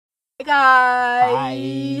Hey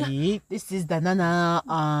guys! Hi. This is Danana,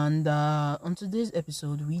 and on today's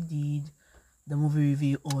episode, we did the movie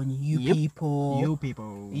review on Yep. People. You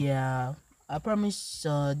people. Yeah, I promise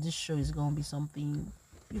this show is gonna be something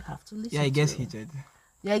you have to listen to. Yeah, it gets heated.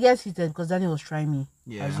 Yeah, it gets heated because Daniel was trying me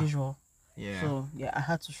Yeah. as usual. Yeah. So yeah, I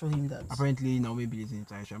had to show him that. Apparently, Naomi believes in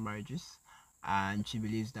interracial marriages, and she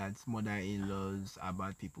believes that mother-in-laws are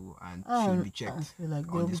bad people and should be I checked. feel like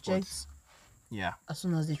on they'll the be spot. checked Yeah. as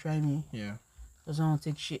soon as they try me. Yeah. Doesn't want to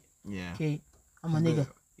take shit. Yeah. Okay, I'm a She's nigga. gonna-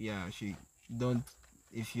 Yeah. She don't.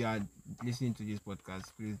 If you are listening to this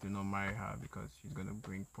podcast, please do not marry her because she's gonna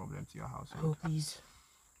bring problems to your household. Oh please,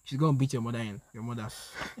 She's gonna beat your mother. ain't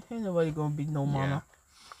nobody gonna beat no mama.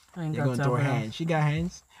 I ain't You're got gonna time throw for her that. hands. She got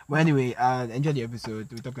hands. But anyway, enjoy the episode.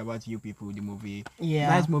 We talked about You People, the movie. Yeah.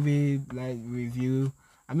 Nice movie, like review.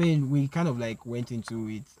 I mean, we kind of like went into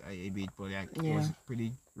it a bit, but like it was Yeah.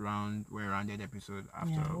 pretty well-rounded episode after.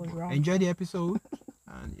 Yeah, it was But round. enjoy the episode,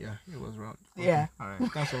 and yeah, it was round. Okay, Yeah. all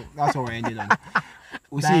right. That's all we're ending on.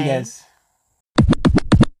 We'll see you Bye. guys.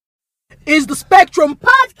 Is the Spectrum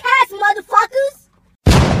Podcast, motherfuckers?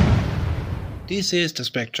 This is the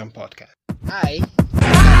Spectrum Podcast. Hi.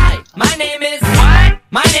 My name is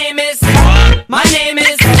My name is My name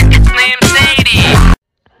is Slim Sadie.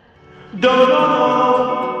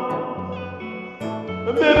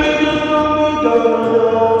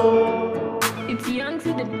 It's young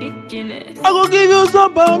to the beginners. I go give you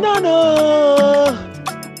some banana.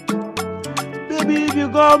 Baby, if you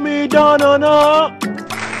got me down on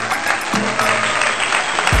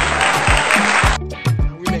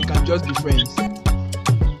Women can just be friends.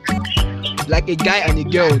 Like a guy and a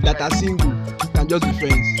girl that are single can just be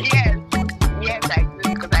friends. Yes, I do,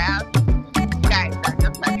 because I have guys that are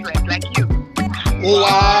just my friends, like you. Wow!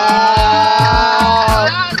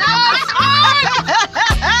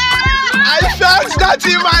 I felt that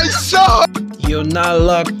in my soul. You're now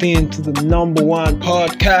locked into the #1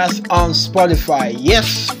 podcast on Spotify.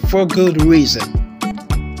 Yes, for good reason.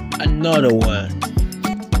 Another one.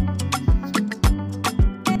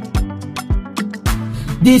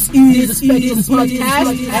 This is the Spectrum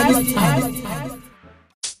Podcast. And it's time.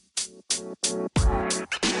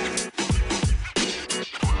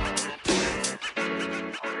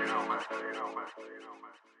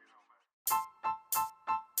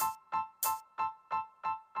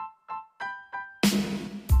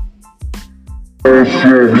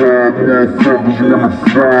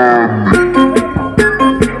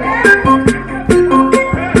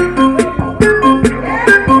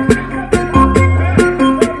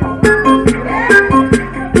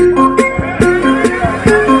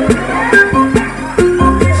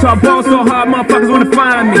 So I ball so hard, motherfuckers wanna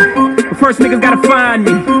find me. But first niggas gotta find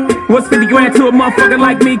me. What's 50 grand to a motherfucker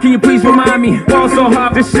like me? Can you please remind me? Ball so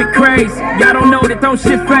hard, this shit crazy. Y'all don't know that don't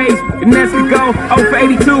shit phase. The next could go 0 for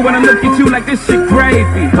 82 when I look at you like this shit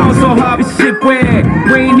gravy. Ball so hard, this shit weird.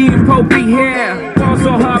 We ain't even Pope be here. Ball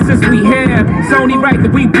so hard since we here. It's only right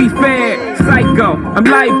that we be fair. Psycho, I'm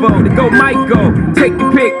libo to go Michael. Take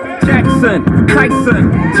your pick. Jackson,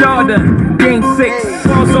 Tyson, Jordan, Game 6.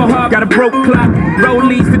 Ball so hard, got a broke clock.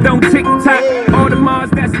 Rollies that don't tick tock. All the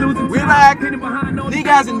Mars that's losing. We time. like Hidden behind all these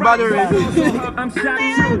niggas in battery. I'm shot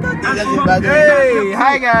too. Hey,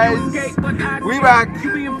 hi guys. We back.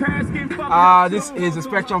 This is the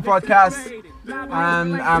Spectrum Podcast,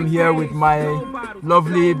 and I'm here with my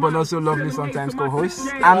lovely but not so lovely sometimes co-host.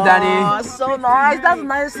 I'm Danny. Oh, so nice. That's the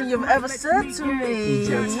nicest thing you've ever said to me.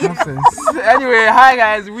 Idiot, nonsense. Anyway, hi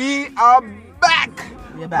guys. We are back.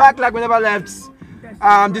 We're Back like we never left.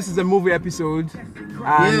 This is a movie episode,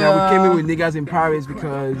 and we came in with niggas in Paris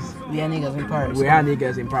because We are niggas in Paris. we are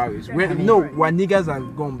niggas in Paris. We're niggas are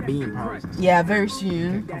gonna be in Paris. Yeah, very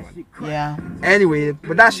soon. Yeah. Anyway,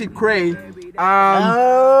 but that shit cray. Oh,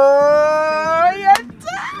 yeah.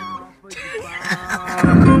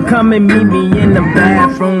 Come and meet me in the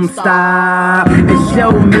bathroom, stop, and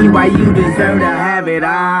show me why you deserve to have it all.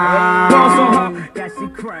 That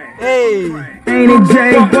shit crazy. Hey, Ain't it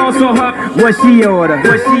Jay? Ball so hot. What she order?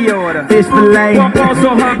 Fish fillet. Ball so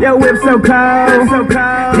hot. Yo, whip so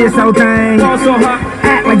cold. This whole thing. Ball so hot.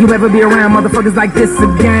 Act like you ever be around motherfuckers like this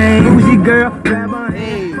again. Who's your girl? Grab her hand.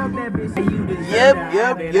 Hey. Fuck that bitch. You deserve Yep. to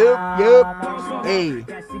have it all. Hey,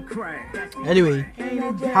 That shit crazy. anyway,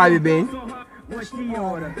 how you been? What she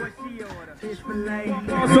order? Fish fillet.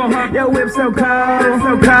 Ball so hot. Yo, whip so cold.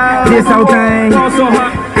 This whole thing. Ball so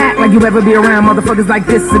hot. Act like you ever be around motherfuckers like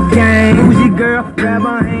this again. Who's your girl? Grab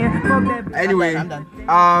her hand. Fuck that bitch. Anyway, I'm done.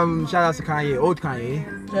 shout out to Kanye, old Kanye.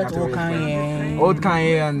 Shout out to old Kanye. Old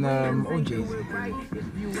Kanye and old Jay-Z.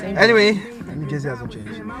 Same Anyway, New Jersey hasn't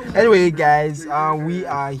changed. Anyway, guys, we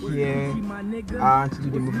are here to do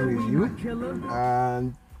the movie review.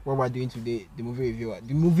 And what we're doing today, the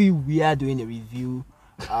movie we are doing a review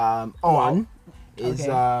on is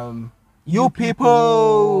You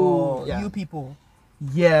People. You People.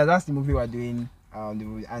 Yeah, that's the movie we're doing. The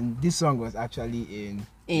movie, and this song was actually in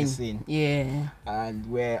the scene. Yeah. And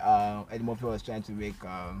where Eddie Murphy was trying to make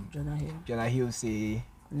Jonah Hill say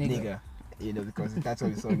nigger, because the title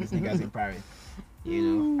of the song is Niggas in Paris.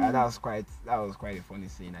 And that was quite a funny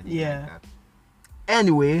scene. I did like that.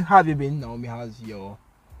 Anyway, how have you been, Naomi? How's your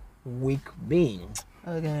week been?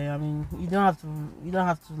 Okay, I mean, you don't have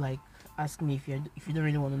to like ask me if you don't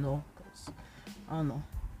really want to know, because I don't know.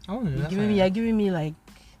 You're giving me like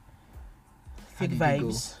fake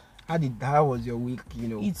vibes. How was your week?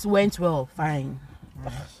 It went well, fine.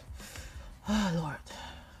 Oh Lord.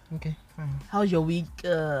 Okay, fine. How's your week?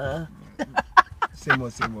 Same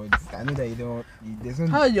old. I know that you don't.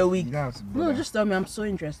 How's your week? You don't have to No, just tell me. I'm so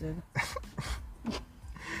interested.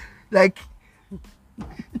 Like,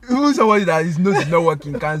 even somebody that his nose is not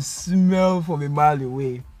working can smell from a mile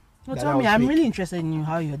away. No, tell me. I'm really interested in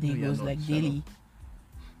how your day goes, like daily.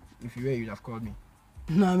 If you were, you'd have called me.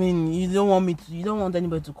 No, I mean, you don't want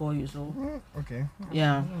anybody to call you, so. Okay.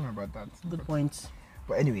 Yeah. I don't know about that. Good point.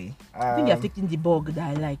 But anyway, I think you're taking the bug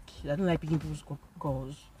that I like. I don't like picking people's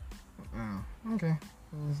calls. Okay.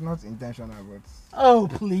 It's not intentional, but. Oh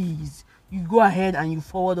please! You go ahead and you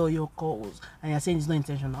forward all your calls, and you're saying it's not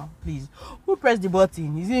intentional. Please, who pressed the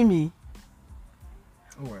button? Is it me?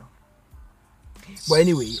 Oh well. But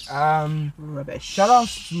anyway, Rubbish. shout out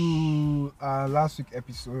to last week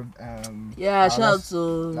episode. Shout out to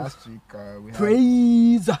last week. We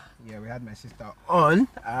praise. We had my sister on,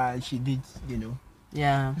 and she did,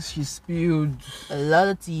 Yeah. she spilled A lot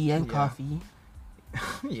of tea and coffee.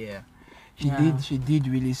 Yeah, she did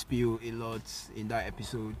really spill a lot in that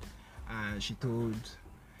episode, and she told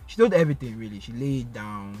everything really. She laid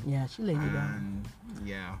down. Yeah, she laid it down.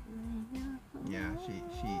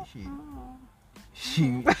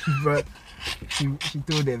 She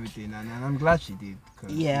told everything, and I'm glad she did.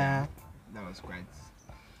 That was quite.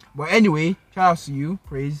 But anyway, shout out to you,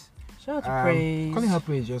 Praise. Shout out to Praise. Calling her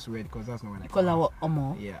Praise is just weird because that's not what I call her. What,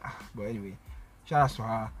 Omo? Yeah, but anyway, shout out to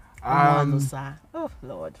her. Oh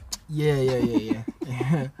Lord. Yeah.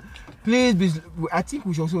 Please, I think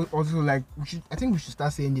we should also I think we should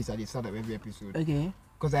start saying this at the start of every episode. Okay.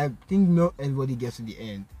 Because I think not everybody gets to the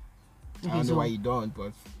end. Okay, I don't know why you don't,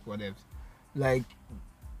 but whatever. Like,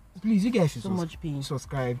 please, you guys should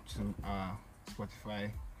subscribe to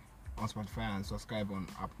Spotify, and subscribe on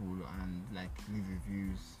Apple, and like leave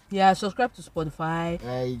reviews. Yeah, subscribe to Spotify.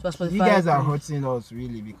 You guys are hurting us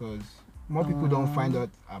really, because more people don't find out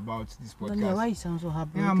about this podcast. Daniel, why you sound so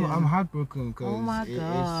heartbroken? Yeah, I'm heartbroken because. Oh my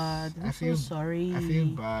God, I'm so sorry. I feel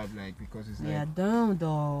bad, like, because it's like. Don't.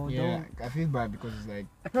 I feel bad because it's like.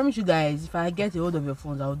 I promise you guys, if I get a hold of your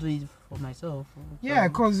phones, I'll do it for myself. Yeah,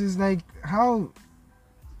 because it's like how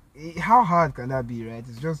hard can that be, right?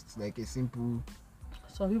 It's just like a simple.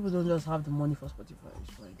 Some people don't just have the money for Spotify.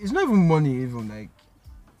 It's fine. It's not even money, even like.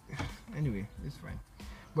 Anyway, it's fine.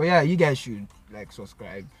 But yeah, you guys should like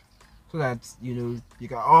subscribe, so that you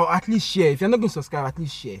can, or at least share. If you're not going to subscribe, at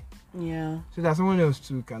least share. Yeah. So that someone else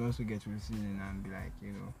too can also get to listening and be like,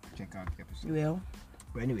 check out the episode. You will.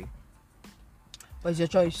 But anyway. But it's your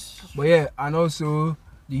choice. But yeah, and also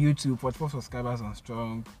the YouTube, 44 subscribers and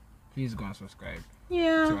strong. Please go and subscribe.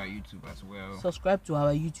 Yeah. To our YouTube as well. Subscribe to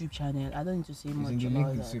our YouTube channel. I don't need to say much in the about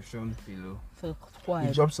link description below. Subscribe.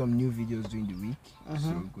 We dropped some new videos during the week,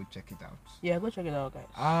 so go check it out. Yeah, go check it out, guys.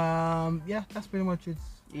 Yeah, that's pretty much it.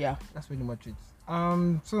 Yeah, that's pretty much it.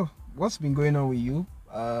 So what's been going on with you?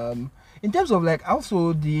 In terms of like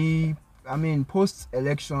also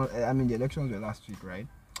post-election. The elections were last week, right?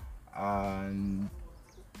 And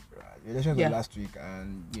the elections were last week,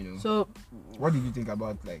 and So, what did you think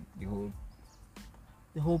about like the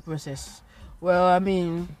whole process? Well,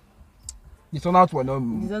 the turnouts were not.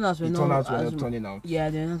 turning out. Yeah,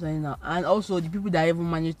 they're not turning out, and also the people that even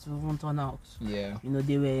managed to even turn out. Yeah.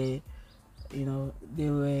 They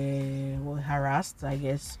were harassed, I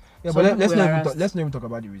guess. Yeah, but let's not even talk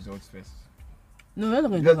about the results first. No, we're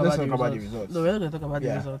not going to talk about the results. No, we're not going to talk about the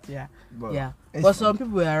results. Yeah. But some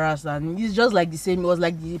people were harassed, and it's just like the same. It was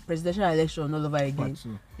like the presidential election all over again.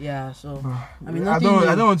 Yeah. So we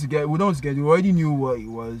don't want to get. We already knew what it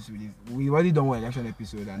was. We already done one election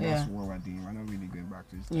episode, and that's what we're doing. We're not really going back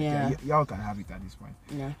to it. Y'all can have it at this point.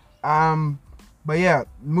 Yeah. But yeah,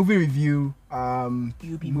 movie review.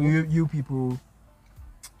 You people.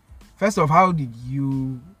 First off, how did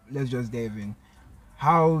you? Let's just dive in.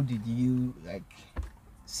 How did you like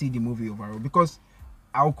see the movie overall, because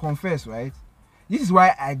I'll confess, right? This is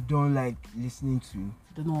why I don't like listening to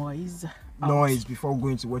The noise. noise before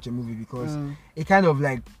going to watch a movie, because it kind of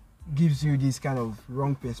like gives you this kind of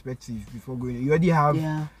wrong perspective before going. You already have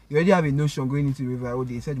a notion going into the movie. Like, oh,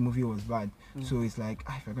 they said the movie was bad, so it's like,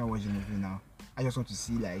 if I can't watch the movie now, I just want to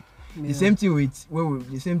see like the same thing with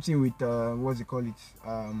what's it called it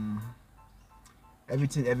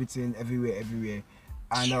everything everywhere,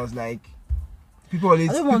 and I was like, people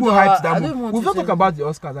hyped that movie. We've not talked about the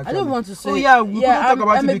Oscars actually. I don't want to say. Oh yeah, we couldn't talk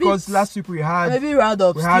about it because last week we had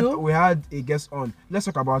a guest on. Let's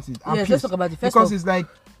talk about it. Yes, let's talk about it first because it's like,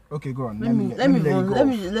 okay, go on. Let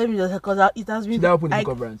me just, because it has been. Should I open the book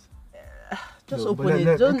of brands? Just open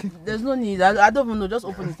it. Okay. There's no need. I don't even know. Just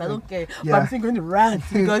open it. I don't care. Yeah. But I'm still going to rant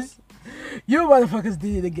because you motherfuckers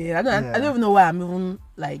did it again. I don't even know why I'm even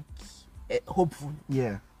like hopeful.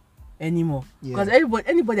 Yeah. Anymore. Because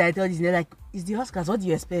anybody I tell this, they're like, it's the Oscars. What do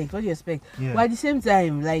you expect? Yeah. But at the same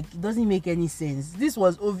time, like, it doesn't make any sense. This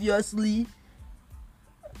was obviously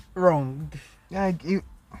wrong. Yeah.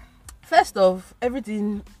 First off,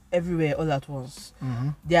 everything, everywhere, all at once.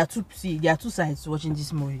 There are two sides to watching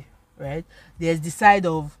this movie. Right, there's the side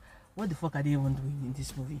of what the fuck are they even doing in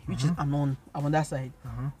this movie, which is I'm on that side,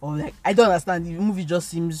 or like I don't understand, the movie just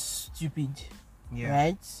seems stupid,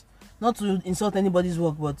 right? Not to insult anybody's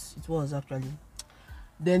work, but it was actually.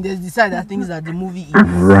 Then there's the side that thinks that the movie is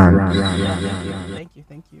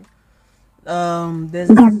thank you. There's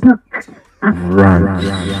I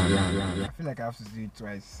feel like I have to do it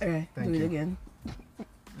twice. Do it again.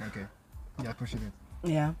 Okay, yeah, pushing it.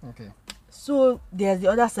 Yeah. Okay. So there's the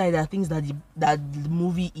other side that thinks that the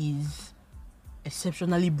movie is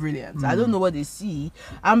exceptionally brilliant. I don't know what they see.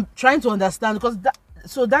 I'm trying to understand because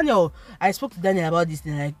Daniel, I spoke to Daniel about this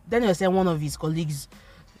thing. Like Daniel said, one of his colleagues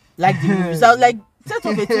liked the movie. So I was like, set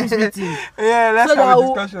up a team's meeting. Yeah, let's have a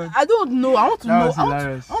discussion. I don't know. I want to know.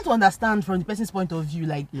 I want to understand from the person's point of view,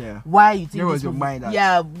 like why you think this movie.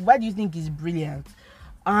 Yeah, why do you think it's brilliant?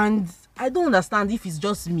 And I don't understand if it's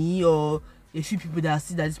just me or a few people that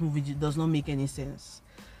see that this movie does not make any sense.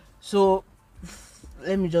 So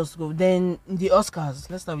let me just go. Then the Oscars.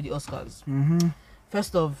 Let's start with the Oscars.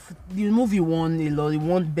 First off, the movie won a lot. It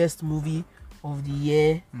won best movie of the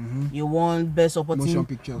year. You won best supporting motion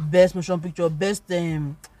picture, best motion picture, best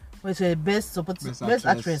best supporting, best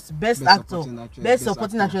actress, best actor, best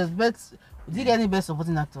supporting actress, best. Did you get any best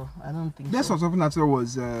supporting actor? I don't think best supporting actor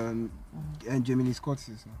was Jamie Lee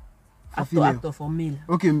Curtis. Actor for male.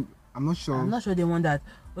 Okay. I'm not sure they won that.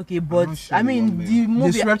 Okay, but sure I mean the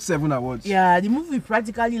movie. They swept 7 awards. Yeah, the movie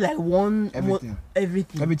practically like won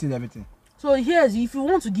everything. So here's, if you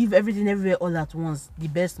want to give everything everywhere all at once, the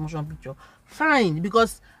best motion picture, fine.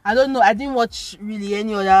 Because I don't know, I didn't watch really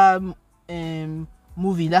any other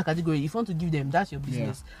movie in that category. If you want to give them, that's your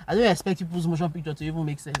business. I don't expect people's motion picture to even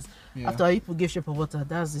make sense. After people gave Shape of Water,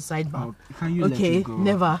 that's the sidebar. Can you let it go?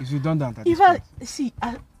 Never. It's redundant.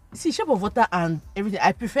 See, Shape of Water and everything.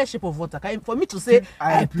 I prefer Shape of Water. For me to say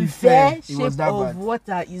I prefer Shape of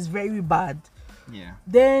Water is very bad. Yeah.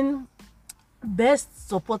 Then best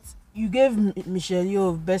support, you gave Michelle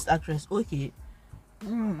Yeoh best actress. Okay.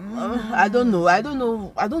 I don't know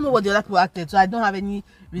what the other people acted, so I don't have any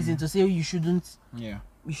reason to say you shouldn't. Yeah.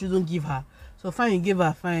 You shouldn't give her. So fine, you give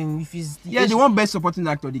her. Fine. If it's the one best supporting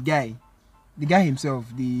actor, the guy himself,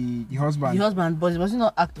 the husband. The husband, but was he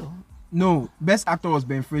not actor? No, best actor was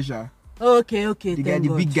Ben Fraser. Okay. The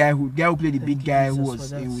big guy who played the big guy who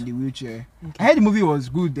was in the wheelchair. Okay. I heard the movie was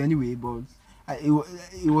good anyway, but it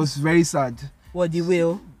was very sad. What, the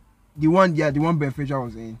whale? The one Ben Fraser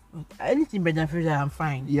was in. Anything Ben Fraser, I'm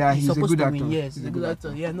fine. Yeah, he's a good actor. Yes, he's a good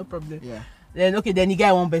actor. Yeah, no problem. Yeah. Then the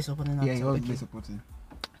guy won best supporting actor. Yeah, he was best supporting.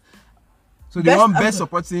 So they won best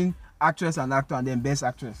supporting actress and actor, and then best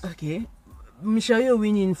actress. Okay. Michelle Yeoh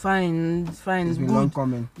winning, fine. It's been long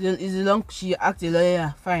coming. She acted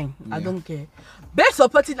lawyer, fine. Yeah. I don't care. Best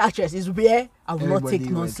supporting actress is where I will not take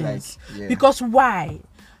nonsense. Because why?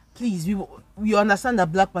 Please, we understand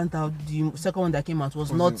that Black Panther, the second one that came out,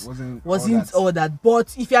 wasn't all that.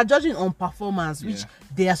 But if you are judging on performance, which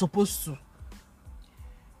they are supposed to,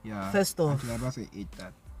 first off, Angela Bassett ate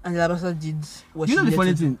that. Angela Bassett did what you she know the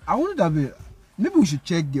funny did. thing? I wonder that maybe we should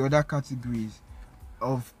check the other categories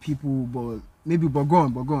of people, but go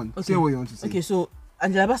on. Okay. Say what you want to say. Okay, so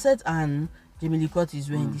Angela Bassett and Jamie Lee Curtis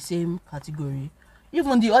were in the same category.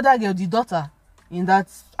 Even the other girl, the daughter, in that,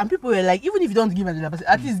 and people were like, even if you don't give Angela Bassett,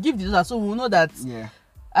 at least give the daughter, so we'll know that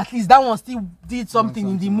at least that one still did something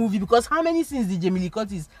in the movie. Because how many scenes did Jamie Lee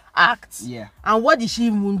Curtis act? Yeah. And what did she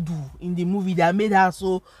even do in the movie that made her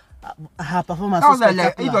so her performance? That was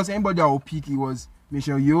like if it was anybody that would pick, it was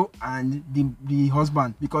Michelle Yeoh and the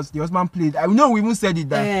husband, because the husband played. I know we even said it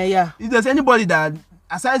that if there's anybody that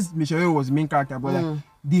aside Michelle Yeoh was the main character, but like,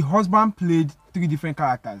 the husband played 3 different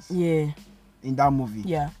characters. In that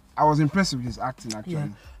movie. I was impressed with his acting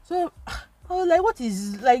actually. So I was like, what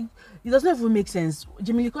is like? It does not even make sense.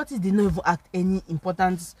 Jamie Lee Curtis did not even act any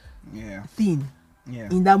important thing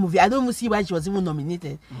in that movie. I don't even see why she was even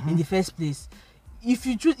nominated in the first place. If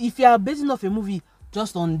you are basing off a movie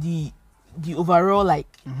just on the overall like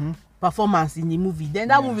performance in the movie, then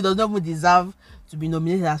that movie does not even deserve to be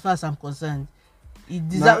nominated as far as I'm concerned. It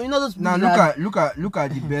deserves, look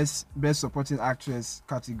at the best supporting actress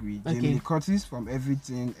category. Jamie Lee Curtis from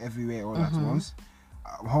Everything Everywhere All at Once,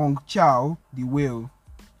 Hong Chow, The Whale,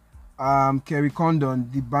 Kerry Condon,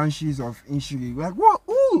 The Banshees of Inisherin. Like what?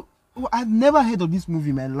 Ooh, I've never heard of this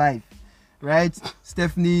movie in my life, right?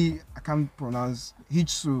 Stephanie, I can't pronounce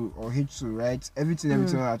Hitsu, right? Everything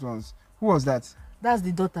All at Once. Who was that? That's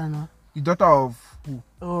the daughter, no? The daughter of who?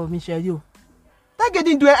 Oh, Michelle Yeoh. That girl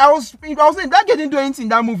didn't do it. I was saying that girl didn't do anything in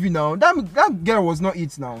that movie now. That girl was not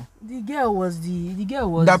it now. The girl was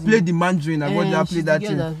that played the Mandarin and what that played that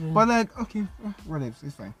thing. But like, okay, whatever,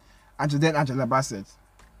 it's fine. And then Angela Bassett.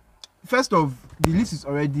 First of the list is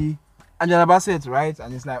already Angela Bassett, right?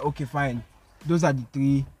 And it's like, okay, fine. Those are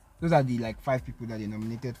the like 5 people that they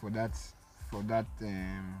nominated for that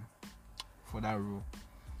role.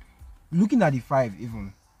 Looking at the 5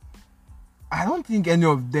 even, I don't think any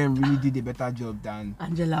of them really did a better job than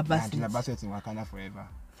Angela Bassett in Wakanda Forever.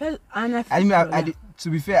 To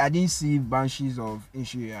be fair, I didn't see Banshees of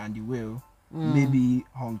Inisherin and The Whale. Maybe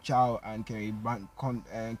Hong Chow and Kerry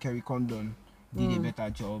Condon did a better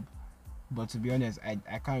job. But to be honest, I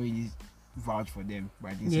can't really vouch for them.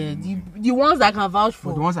 But the ones that I can vouch for.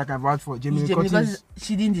 But the ones I can vouch for, Jamie Lee Curtis,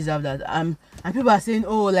 she didn't deserve that. And people are saying,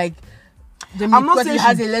 oh, like, Jamie Lee Curtis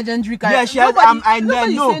has a legendary career. Yeah, she has. I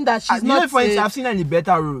know. Saying that she's not. For instance, I've seen her in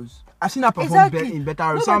better roles. I've seen her perform in better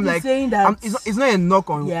roles. So I'm like, it's not a knock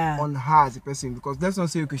on her as a person, because let's not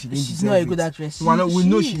say because she's not a good actress. We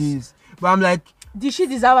know she is. But I'm like, did she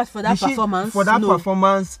deserve it for that performance? For that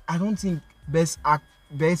performance, I don't think best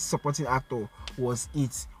supporting actor was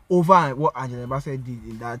it over what Angela Bassett did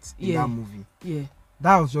in that movie. Yeah,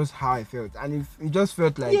 that was just how I felt, and it just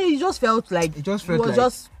felt like it just felt like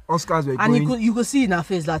Oscars were and going. you could see in her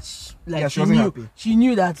face that she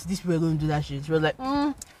knew that these people were going to do that shit. She was like,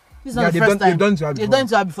 this is not the first time. They've done it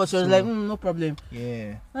to her before. She was like, no problem.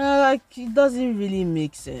 Yeah. Like, it doesn't really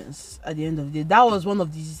make sense at the end of the day. That was one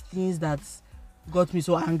of these things that got me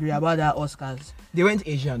so angry about that Oscars. They went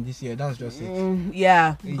Asian this year. That's just it.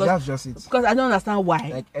 Yeah. That's just it. Because I don't understand why.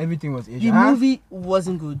 Like, everything was Asian. The movie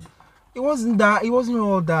wasn't good. It wasn't that. It wasn't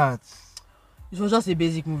all that. It was just a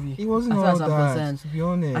basic movie. It wasn't all that, to be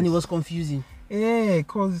honest. And it was confusing. Yeah,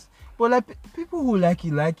 but like, people who like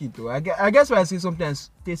it though. I guess why I say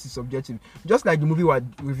sometimes taste is subjective. Just like the movie we're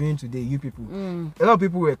reviewing today, you people. A lot of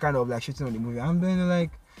people were kind of like shitting on the movie. I'm then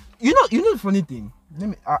like, you know the funny thing.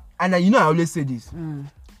 I always say this.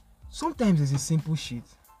 Sometimes it's a simple shit.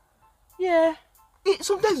 Yeah.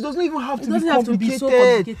 Sometimes it doesn't even have to be complicated. To be so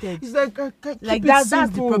complicated. It's like that's the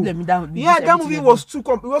problem with that movie. Yeah, that movie was too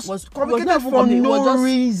complicated for no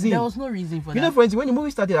reason. There was no reason for that. You know, for instance, when the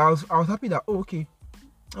movie started, I was happy that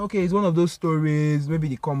okay, it's one of those stories. Maybe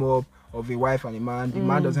they come up of a wife and a man. The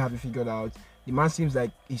man doesn't have it figured out. The man seems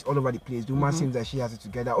like he's all over the place. The woman seems like she has it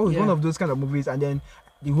together. It's one of those kind of movies. And then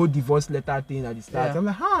the whole divorce letter thing at the start. I'm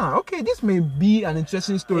like, okay, this may be an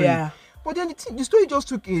interesting story. Yeah. But then the story just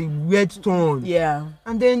took a weird turn. Yeah.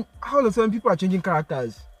 And then all of a sudden people are changing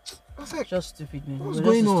characters. I was like, just stupid, man. What's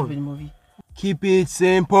going on? Stupid movie. Keep it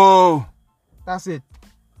simple. That's it.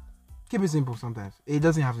 Keep it simple sometimes. It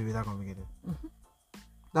doesn't have to be that complicated.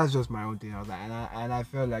 That's just my own thing. I was like, and I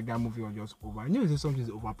felt like that movie was just over. I knew it was something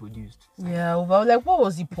overproduced. Yeah, like what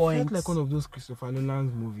was the point? It felt like one of those Christopher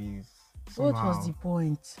Nolan movies. Somehow. What was the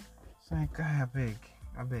point? It's like, I beg.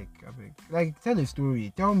 Like, tell a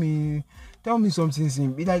story. Tell me something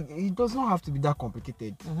simple. Like, it does not have to be that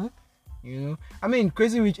complicated. You know, I mean,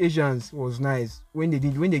 Crazy Rich Asians was nice when they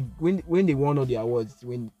won all the awards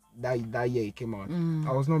when that year it came out.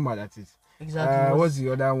 I was not mad at it. Exactly. What's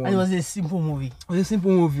the other one? And it was a simple movie. It was a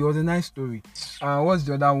simple movie. It was a nice story. What's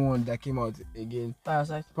the other one that came out again?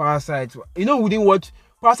 Parasite. You know, we didn't watch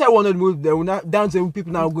Parasite. One of the movies that were not down to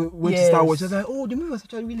people now went to start watching. I was like, oh, the movie was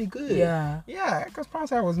actually really good. Yeah, because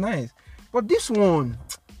Parasite was nice. But this one,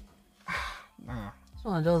 this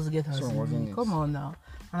one just get us. Come on now.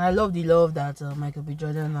 And I love the love that Michael B.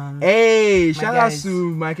 Jordan and shout out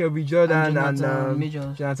to Michael B. Jordan and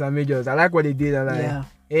Jonathan Majors. I like what they did.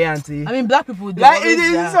 Hey auntie. I mean, black people. Like it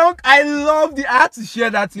is song. I love the. I had to share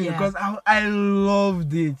that thing because I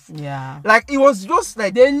loved it. Yeah. Like it was just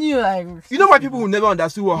like they knew like. You know why people will never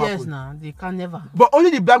understood what happened. Yes, nah, they can never. But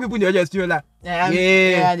only the black people in the audience were like,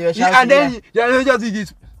 they were shouting, and then they just did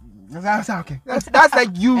this. That's okay. That's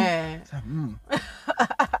like you. And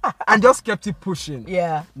just kept it pushing.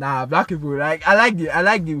 Yeah. Nah, black people like I like the.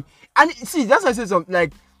 And see, that's why I say something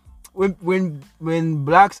like. When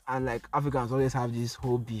blacks and like Africans always have this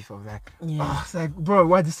whole beef of like, it's like, bro,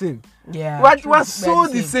 we're the same. Yeah. We're so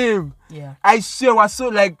the same. Yeah. I swear, we're so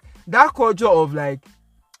like that culture of like,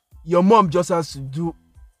 your mom just has to do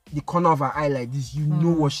the corner of her eye like this. You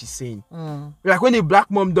know what she's saying. Like when a black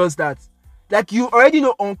mom does that, like you already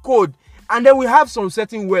know on code. And then we have some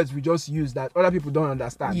certain words we just use that other people don't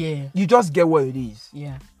understand. Yeah. You just get what it is.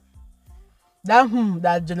 Yeah.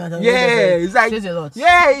 That Jonathan. It's like says a lot.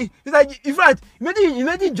 Yeah, it's like in fact,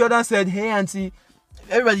 imagine Jordan said, "Hey, auntie."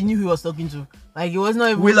 Everybody knew who he was talking to. Like it was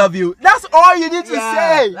not even. We love you. That's all you need to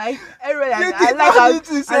say. Like everybody. I like how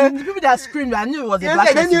to say. And the people that screamed, I knew it was a black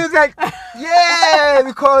person. Then he was like, yeah,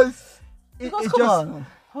 because come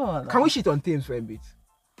on. Can we shit on Thames for a bit?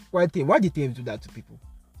 Why did Thames do that to people?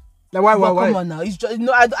 Like why? Come on now. It's just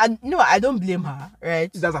I don't blame her, right?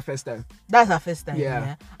 That's her first time. That's her first time.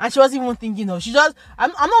 Yeah. And she wasn't even thinking of. She just. I'm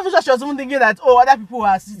not even sure she was even thinking that other people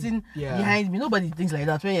are sitting behind me. Nobody thinks like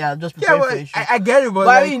that when you are just preparing for a show. I get it, but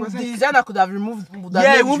I mean, the designer could have removed. Remove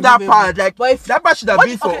that part. Like, but if, that part should have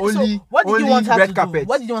been for only red carpet.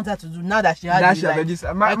 What did you want her to do now that she had this?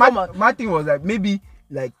 My thing was like maybe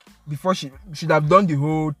like before she should have done the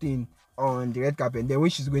whole thing on the red carpet, and then when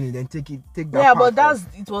she's going to then take that. Yeah, but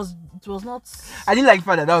it was not. I didn't like the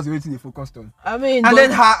fact that was the only thing they focused on. I mean,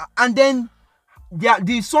 then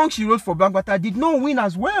the song she wrote for Black Panther did not win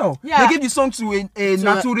as well. Yeah, they gave the song to a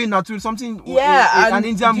Nature something. Yeah, an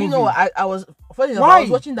Indian movie. You know, I was funny enough, I was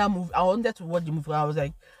watching that movie. I wanted to watch the movie. I was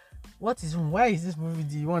like, why is this movie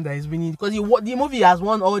the one that is winning? Because the movie has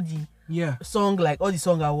won all the song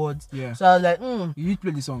awards. Yeah. So I was like, You did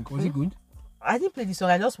play the song. Was it good? I didn't play the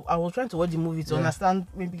song. I was trying to watch the movie to understand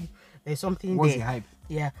maybe there's something What's there. The hype?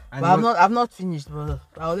 Yeah. And but I've not finished, but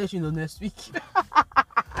I'll let you know next week.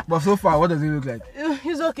 But so far, what does it look like?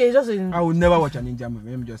 It's okay. I would never watch an Indian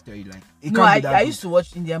movie. Let me just tell you, like it can't be that I used to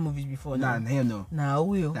watch Indian movies before. Hell no. Nah, I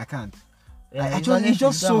will. I can't. It's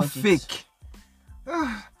just so fake.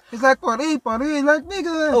 It's like Paris, like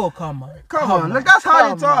nigga. Oh come on. Like that's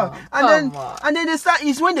how they talk. And then they start.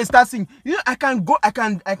 It's when they start singing. You know, I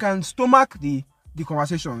can stomach the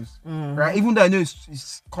conversations, right? Even though I know it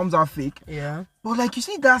comes out fake. Yeah. But like you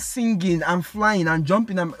see that singing and flying and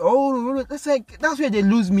jumping and that's like that's where they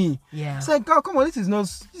lose me. Yeah. It's like, oh, come on, this is not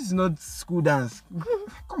school dance.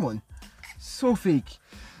 Come on, so fake.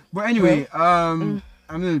 But anyway, I mean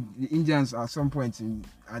the Indians at some point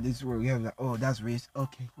at this world we have like, oh, that's race.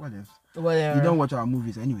 Okay, what else? Whatever. You don't watch our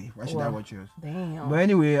movies anyway. Why should I watch yours? Damn. But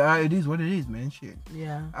anyway, it is what it is, man. Shit.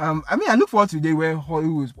 Yeah. I mean, I look forward to the day where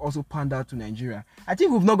Hollywood is also pandered to Nigeria. I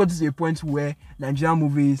think we've not got to a point where Nigerian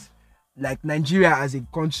movies, like Nigeria as a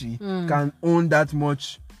country, can own that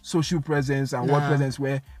much social presence and world presence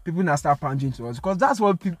where people now start pandering to us, because that's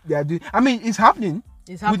what they are doing. I mean, it's happening.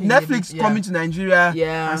 With Netflix coming to Nigeria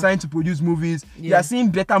and starting to produce movies, they are seeing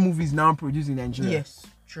better movies now produced in Nigeria. Yes,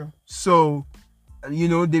 true. So, you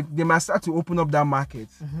know, they must start to open up that market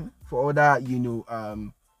for other,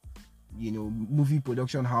 movie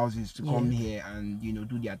production houses to come here and,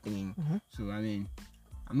 do their thing. So, I mean,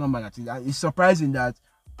 I'm not mad at it. It's surprising that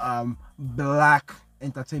Black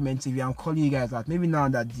Entertainment TV, I'm calling you guys that. Maybe now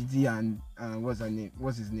that Didi and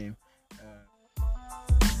what's his name?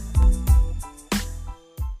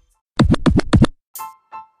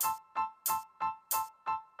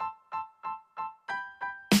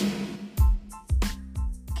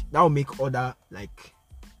 That will make other, like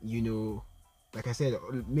I said,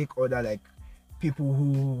 make other like people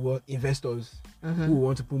who were investors who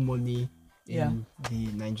want to put money in the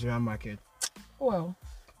Nigerian market. Well,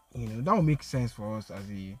 that will make sense for us as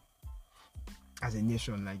a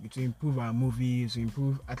nation, like to improve our movies, to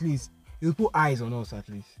improve at least it'll put eyes on us at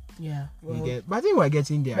least. Yeah. Well, but I think we're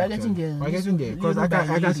getting there. We're getting there because I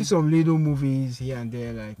can see some little movies here and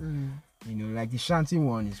there, like like the Shanty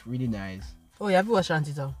one is really nice. Oh, yeah, have you watched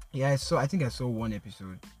Shanty Town? Yeah, I think I saw one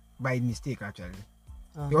episode by mistake actually.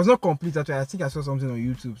 It was not complete actually. I think I saw something on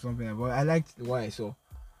YouTube, but I liked what I saw.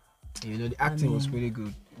 The acting was pretty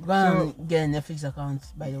good. Go and get a Netflix account,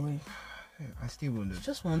 by the way. I still won't do it.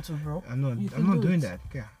 Just want to, bro. I'm not doing that.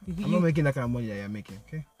 Okay. I'm not making that kind of money that you're making.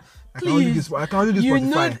 Okay. I can Please. only do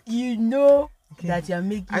Spotify. You know that you're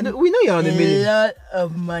making. We know you're on the million. A lot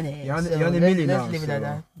of money. You're on the million now. Let's leave it at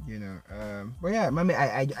that. You know. But yeah,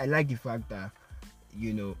 I like the fact that,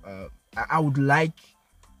 you know, I would like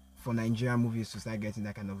for Nigerian movies to start getting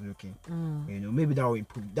that kind of looking. You know, maybe that will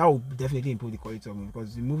improve. That will definitely improve the quality of movies,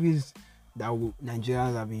 because the movies that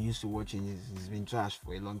Nigerians have been used to watching is been trashed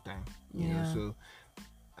for a long time. You know, so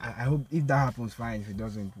I hope if that happens, fine. If it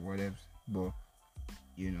doesn't, whatever. But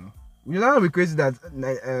you know, that would be crazy that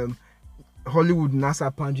Hollywood now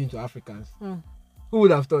start plunging to Africans. Who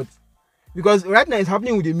would have thought? Because right now it's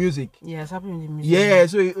happening with the music. Yeah, it's happening with the music. Yeah,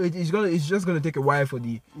 so it's just gonna take a while for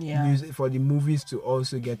the music, for the movies to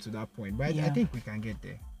also get to that point. But I think we can get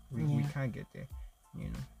there. We can get there. You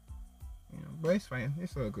know, but it's fine.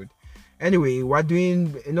 It's all good. Anyway, we're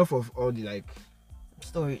doing enough of all the like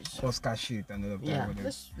stories, Oscar shit and all of that.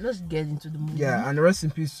 Yeah, let's get into the movie. Yeah, and rest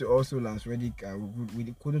in peace to also Lance Reddick.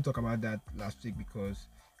 We couldn't talk about that last week because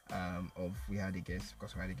we had a guest.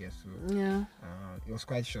 So yeah, it was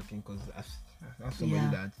quite shocking because as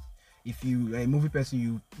somebody that if you a movie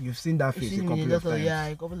person, you've seen that face a couple of times. Yeah,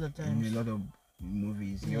 a couple of times in a lot of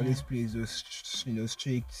movies. He always plays those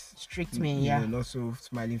strict men, not so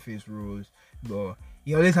smiling face roles, but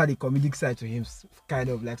he always had a comedic side to him, kind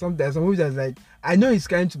of like sometimes some movies that's like, I know he's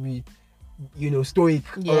kind to be, stoic,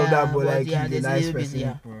 all of that, but like he's a nice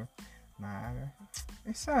person. Nah,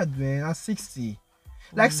 it's sad, man. At 60,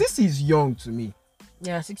 like 60 is young to me.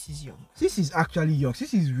 Yeah, 60 is young. 60 is actually young.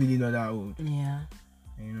 60 is really not that old. Yeah.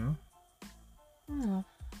 You know.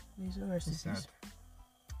 It's sad.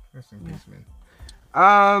 Rest in peace,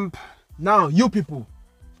 man. Now you people.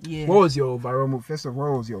 Yeah. What was your overall movie? First of all,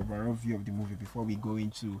 what was your overall view of the movie before we go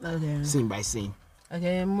into scene by scene?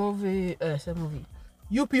 Okay, movie.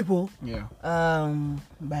 You People. Yeah.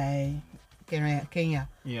 By Kenya.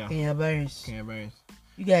 Yeah. Kenya Barris.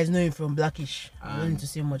 You guys know him from Blackish. I don't need to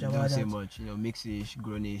say much about that. Don't say much. Mixish,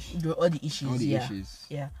 grownish. All the issues.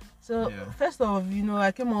 Yeah. So first off,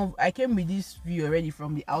 I came with this view already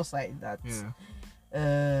from the outside that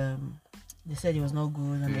they said it was not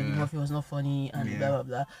good and Eddie Murphy was not funny and blah blah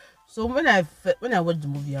blah. So when I watched the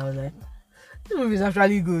movie, I was like, this movie is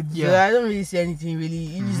actually good. Yeah. So I don't really see anything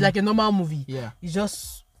really. It's like a normal movie. Yeah. It's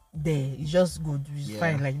just there. It's just good. It's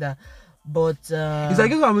fine like that. But it's like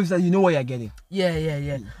those movies that you know what you're getting.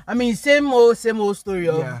 Yeah. I mean, same old story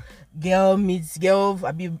of girl meets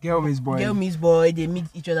boy. They meet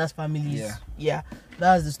each other's families. Yeah.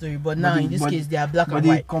 That's the story. But now in this case, they are black and white.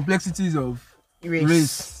 But the complexities of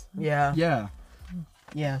race. Yeah.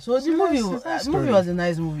 So the movie was a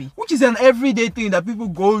nice movie, which is an everyday thing that people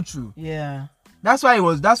go through. Yeah. That's why it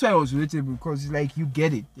was relatable, because it's like you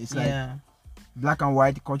get it. It's like black and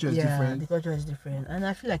white. The culture is different. The culture is different, and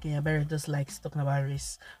I feel like Kenya Barris just likes talking about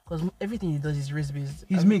race because everything he does is race based.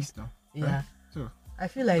 He's mixed though. Yeah. Right? So I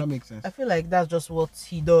feel like that makes sense. I feel like that's just what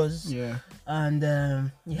he does. Yeah.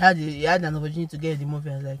 And he had an opportunity to get the movie.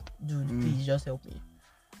 I was like, dude, please just help me.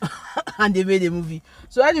 And they made a movie.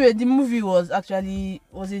 So anyway, the movie was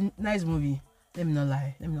a nice movie. Let me not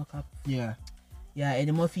lie. Let me not cap. Yeah.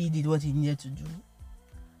 Eddie Murphy did what he needed to do.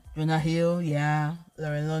 Jonah Hill,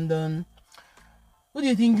 Lauren London. Who do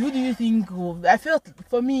you think? I felt,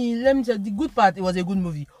 for me, let me tell you, the good part, it was a good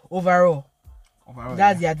movie overall.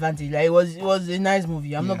 That's the advantage. Like it was a nice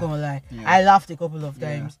movie. I'm not gonna lie. Yeah. I laughed a couple of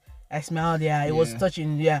times. I smiled. It was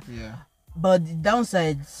touching. Yeah. But the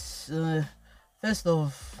downsides, first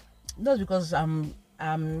off, that's because I'm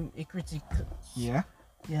a critic. Yeah.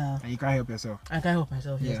 And you can't help yourself. I can't help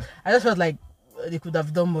myself. Yes. I just felt like they could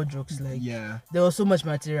have done more jokes. Like there was so much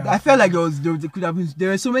material. I felt like there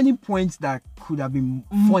were so many points that could have been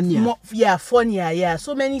funnier. Funnier. Yeah,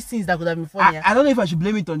 so many scenes that could have been funnier. I don't know if I should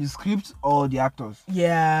blame it on the script or the actors.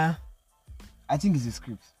 Yeah. I think it's the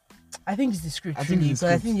script. I think it's the script. I think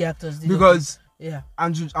the actors did. Because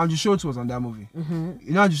Andrew Schultz was on that movie.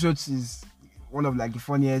 You know, Andrew Schultz is one of like the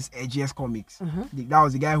funniest, edgiest comics. That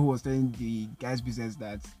was the guy who was telling the guy's business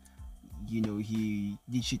that he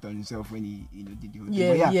did shit on himself when he did the whole thing.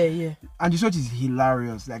 Yeah. Andrew Schultz is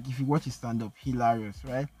hilarious. Like if you watch his stand-up, hilarious,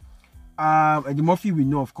 right? And the Murphy we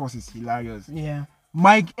know, of course, is hilarious. Yeah.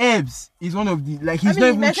 Mike Epps is one of the he's not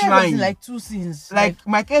even trying. Like two scenes. Like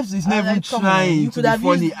Mike Epps is not even trying to be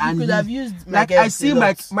funny. And you could have used Mike Epps. I see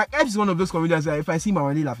Mike Epps is one of those comedians that if I see him, I'm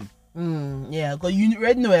already laughing. Because you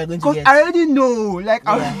already know what you're going to get. I already know. Like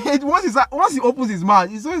once he opens his mouth,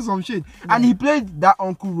 he's saying some shit, and he played that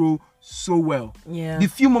uncle role so well. Yeah. The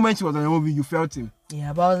few moments he was on the movie, you felt him.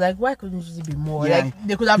 Yeah, but I was like, why couldn't it be more? Yeah. Like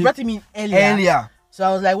they could have brought him in earlier. So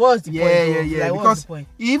I was like, what's the point? Yeah. Like, because the point?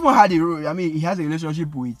 He even had he has a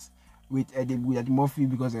relationship with Eddie Murphy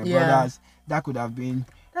because they're brothers. That could have been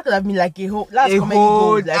like a whole like,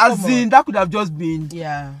 as in that could have just been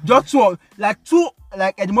just two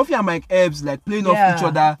like Eddie Murphy and Mike Epps like playing off each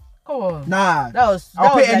other. Come on. Nah,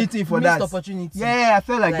 I'll pay anything for that. Opportunity. Yeah, I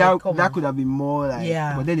felt like that could have been more like.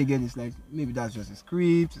 Yeah. But then again, it's like maybe that's just a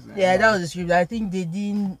script. Like, that was a script. I think they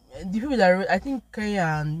didn't. The people that wrote, I think Kenya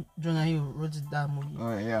and Jonah Hill wrote that movie.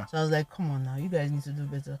 Oh yeah. So I was like, come on now, you guys need to do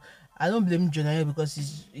better. I don't blame Jonah Hill because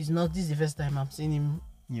he's not. This is the first time I'm seeing him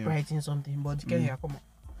writing something. But Kenya, come on.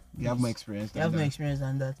 You have more experience. You have more experience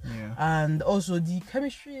than that. Yeah. And also the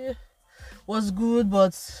chemistry was good,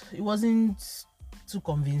 but it wasn't too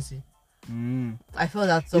convincing. I felt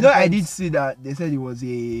that I did see that they said it was a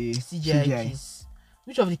CGI kiss.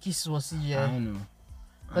 Which of the kisses was CGI? I don't know.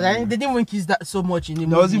 Because I think they didn't even kiss that so much in the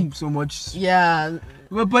movie. There wasn't so much. Yeah.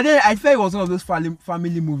 But then I felt it was one of those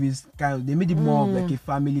family movies kind of. They made it more of like a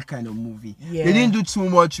family kind of movie. Yeah. They didn't do too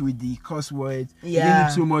much with the curse words. Yeah. They didn't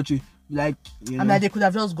do too much with, like, you know. I mean, they could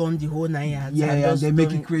have just gone the whole 9 yards. Yeah, they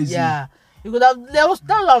make it crazy. Yeah. You could have,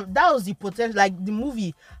 that was the potential. Like, the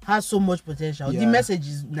movie has so much potential. The message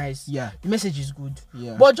is nice. Yeah. The message is good.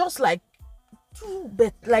 Yeah. But just like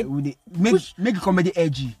like make the comedy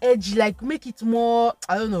edgy, like make it more.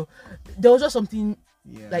 I don't know. There was just something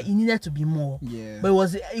like it needed to be more. Yeah. But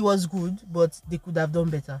it was good, but they could have done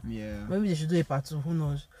better. Yeah. Maybe they should do a part 2. Who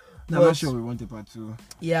knows? No, I'm not sure we want a part 2.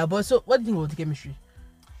 Yeah, but so what do you think about the chemistry?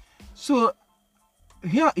 So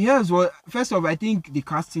here's what. First off, I think the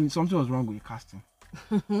casting, something was wrong with the casting.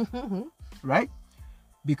 Right?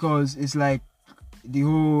 Because it's like the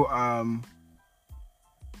whole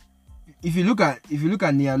if you look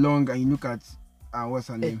at Nia Long and you look at what's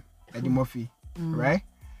her name, Eddie Murphy, right?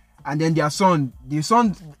 And then the son,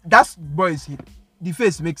 that's boys. The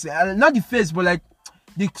face makes sense. Not the face, but like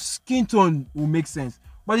the skin tone will make sense.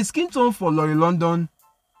 But the skin tone for Laurie London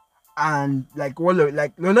and like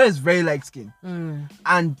London is very light skin,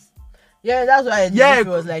 and yeah, that's why it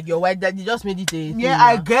was like your white that they just made it a thing.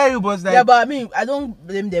 I get it, but like but I mean I don't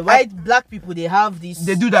blame the black people. They have this.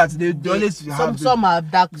 They do that. They always have some are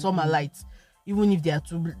dark, some are light. Even if they are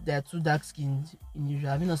too dark skinned in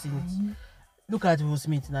usual. Have you not seen it? Look at Will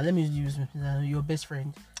Smith now. Let me use Will Smith, your best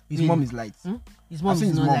friend. His mom is light. His mom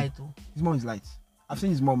is not light though. His mom is light. I've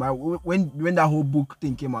seen his mom. When that whole book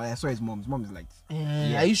thing came out, I saw his mom. His mom is light.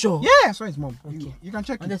 Are you sure? Yeah, I saw his mom. Okay. You can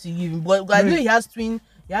check it. Unless you give him. But I know he has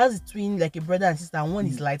a twin, like a brother and sister, and one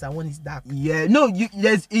is light and one is dark. Yeah, no,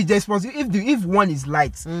 there's if one is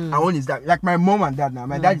light and one is dark. Like my mom and dad now.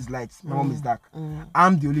 My dad is light, my mom is dark.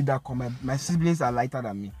 I'm the only dark one. My siblings are lighter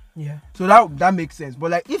than me. Yeah. So that makes sense.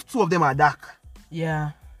 But like if two of them are dark,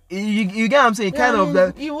 yeah. You get what I'm saying? Kind of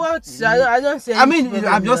that. It works. I don't say. I mean,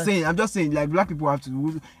 I'm just saying. Like black people have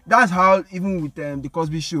to. That's how even with the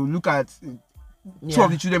Cosby Show. Look at two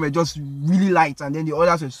of the children were just really light, and then the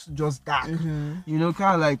others were just dark. You know,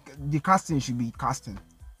 kind of like the casting should be casting.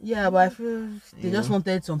 Yeah, but I feel they just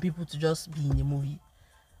wanted some people to just be in the movie.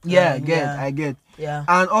 Yeah, I get. Yeah.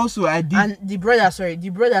 And also I did. And the brother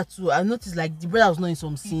too. I noticed like the brother was not in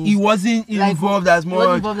some scenes. He wasn't involved as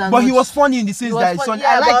much, but he was funny in the sense that his son.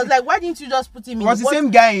 Yeah, but I was like, why didn't you just put him in? Was the same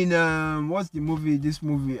guy in what's the movie? This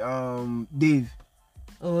movie, Dave.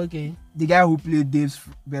 Oh, okay. The guy who played Dave's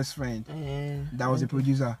best friend. That was a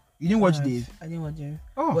producer. You didn't watch Dave? I didn't watch Dave.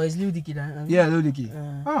 Oh. But it's Lil Dicky. Yeah, Lil Dicky.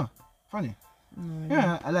 Funny.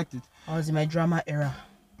 Yeah, I liked it. I was in my drama era.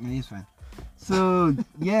 Yeah, he's fine. So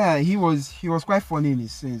yeah, he was quite funny in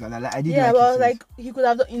his scenes, and I did. Yeah, but like he could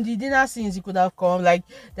have in the dinner scenes, he could have come. Like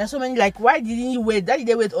there's so many. Like why didn't he wait? Why did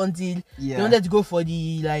they wait until they wanted to go for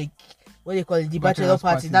the like what they call it, the bachelor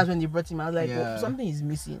party? That's when they brought him. I was like, something is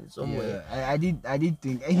missing somewhere. Yeah, I did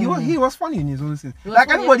think he was funny in his own sense. Like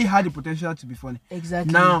everybody had the potential to be funny.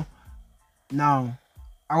 Exactly. Now,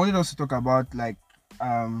 I wanted us to talk about like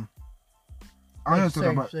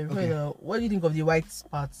what do you think of the white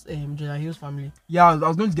parts, Jonah Hill's family? Yeah, I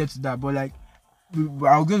was going to get to that, but like,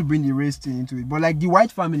 I was going to bring the race thing into it. But like, the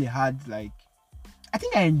white family had like, I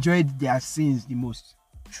think I enjoyed their scenes the most.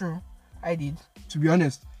 True, I did. To be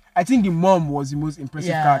honest, I think the mom was the most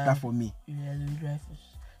impressive character for me. Yeah, Louis Dreyfus.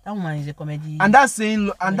 That woman is a comedy. And that's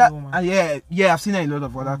saying, I've seen her in a lot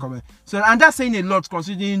of other comments. So, and that's saying a lot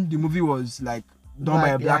considering the movie was like done by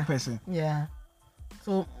a black person. Yeah.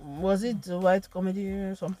 So was it a white comedy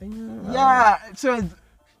or something? Yeah. So do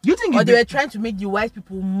you think? Or they were trying to make the white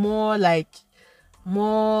people more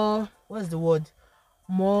what's the word?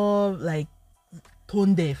 More like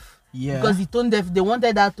tone deaf. Yeah. Because the tone deaf, they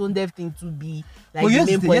wanted that tone deaf thing to be like the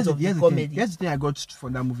main point of the comedy. Here's the thing I got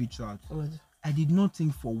from that movie throughout. I did not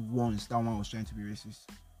think for once that one was trying to be racist.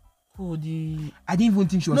 Who the? I didn't even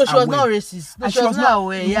think she was. No, she was not racist. No, she was not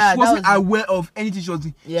aware. Yeah, she wasn't aware of anything. She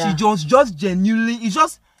was just genuinely. It's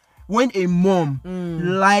just when a mom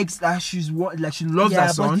likes that she loves her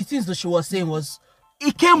son. But the things that she was saying was.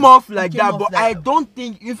 It came off like that, but I don't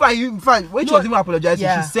think. In fact, when she was even apologizing,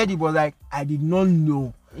 she said it was like, I did not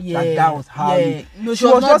know that was how. No, she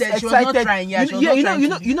was just excited. She was not trying.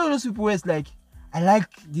 You know those people where it's like, I like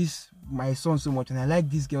my son so much, and I like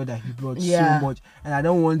this girl that he brought so much, and I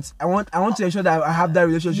want to ensure that I have that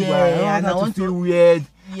relationship. I don't want to feel weird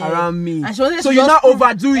around me. And so you not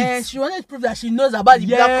overdo it. And she wanted to prove that she knows about the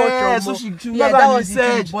black culture. So she that was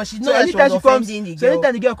research. But she knows that she was offending the girl. So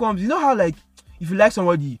anytime the girl comes, you know how like. If you like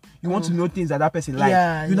somebody, you want to know things that person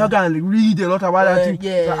likes. You're not gonna read a lot about that thing.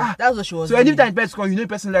 That's what she was. So anytime the person comes, you know the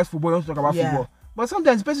person likes football, you want to talk about football. But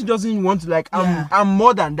sometimes the person doesn't want to like. I'm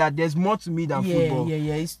more than that. There's more to me than football.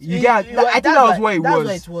 I think that was what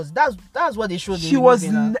it was. That's what they showed. She was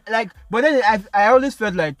like, but then I always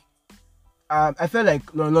felt like, I felt like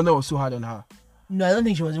London was so hard on her. No, I don't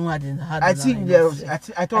think she was even hard on her. I think there was. I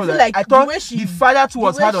thought the father too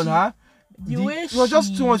was hard on her. The way it was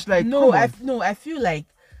just too much like I feel like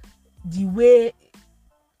the way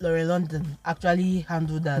Lauren London actually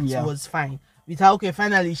handled that was fine. With her, okay,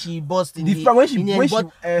 finally she burst in but no, she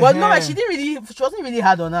wasn't really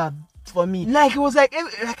hard on her for me. Like it was like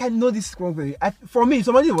I know this company. For me, if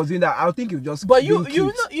somebody was doing that, I would think it was just. But you know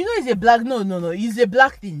it's a black it's a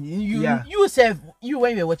black thing. You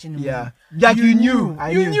when you were watching the movie. Yeah, you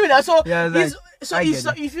knew that. So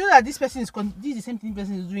if you know that this person is this is the same thing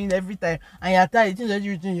person is doing every time, and you're tired, it's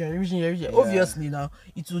everything. Obviously now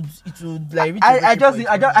it would like. I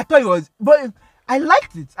thought it was, but I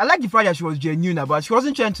liked it. I liked the fact that she was genuine about. She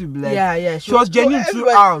wasn't trying to be like. She was genuine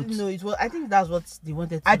throughout. No, it was. I think that's what they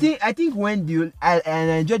wanted. I think when I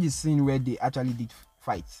enjoyed the scene where they actually did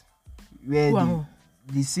fight, where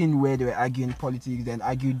the scene where they were arguing politics, then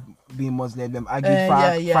argued being Muslim, them argued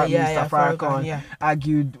Mr. Farrakhan,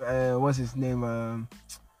 argued what's his name,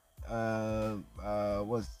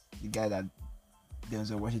 what's the guy that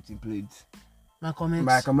Denzel Washington played,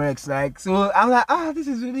 Malcolm X. Like, so I'm like, this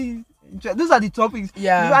is really interesting. Those are the topics.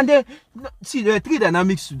 And then see, there were three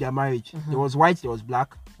dynamics to their marriage. There was white, there was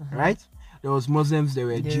black, right? There was Muslims, there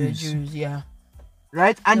were Jews,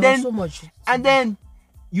 right? And then so much. And then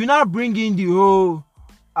you now bring in the whole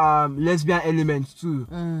lesbian element too,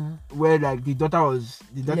 where like the daughter was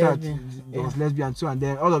lesbian too, and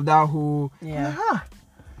then all of that whole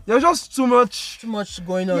there was just too much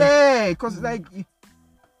going on. Because like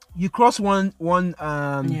you cross one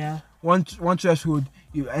threshold,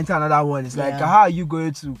 you enter another one. It's like how are you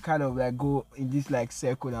going to kind of like go in this like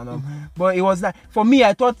circle and all? But it was like for me,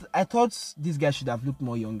 I thought this guy should have looked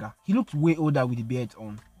more younger. He looked way older with the beard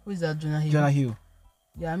on. Who is that? Jonah Hill.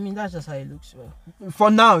 Yeah, I mean that's just how he looks. Well,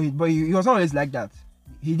 for now, but he was always like that.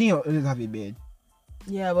 He didn't always have a beard.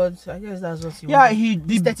 Yeah, but I guess that's what he. Yeah,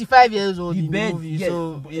 he's 35 years old. The in beard, the movie,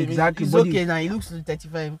 so exactly. It's okay now. He looks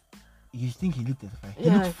 35. You think he looked 35? He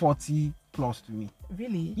looked 40 plus to me.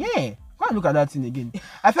 Really? Yeah. Go and look at that thing again.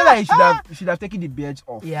 I feel like he should have taken the beard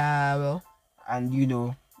off. Yeah, well. And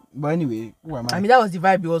but anyway, who am I? I mean, that was the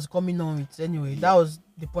vibe he was coming on with. Anyway, that was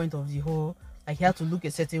the point of the whole. Like he had to look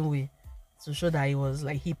a certain way to show that he was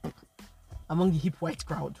like hip among the hip white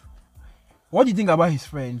crowd. What do you think about his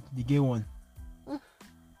friend, the gay one?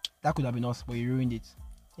 That could have been us, but you ruined it.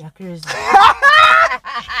 Yeah, crazy.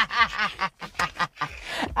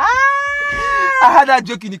 I had that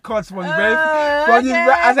joke in the court from very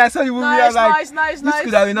as I saw the movie. I was like, this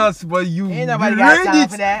could have been us, but you ruined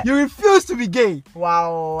it. You refused to be gay.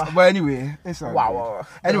 Wow. But anyway, it's all wow.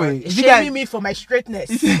 Anyway, shaming me for my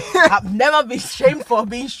straightness. I've never been shamed for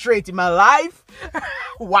being straight in my life.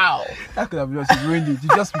 Wow. That could have been us. You ruined it. You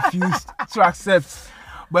just refused to accept.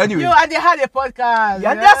 But anyway, and they had a podcast.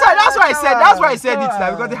 Yeah, that's why I said it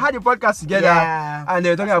now, because they had a podcast together and they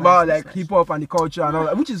were talking about like hip hop and the culture and all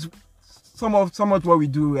that, which is somewhat what we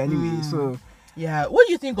do anyway. So yeah, what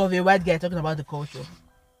do you think of a white guy talking about the culture?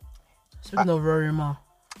 Speaking of Rory Ma.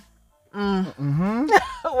 What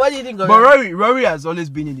do you think of But Rory has always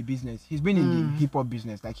been in the business. He's been in the hip hop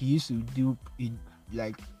business. Like he used to do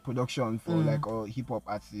like production for like all hip hop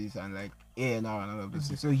artists and like A&R and all of this.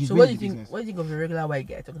 So he's what do you think? What do you think of a regular white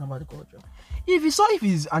guy talking about the culture? If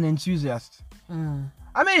he's an enthusiast,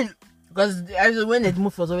 I mean, because when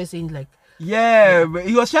Edmund was always saying like, but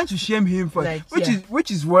he was trying to shame him for like, which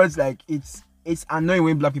is words like it's annoying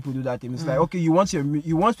when black people do that thing. It's like, okay, you want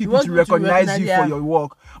people to recognize you for your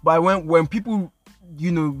work, but when people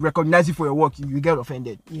recognize you for your work, you get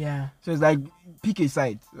offended. Yeah. So it's like pick a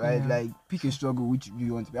side, right? Like pick a struggle which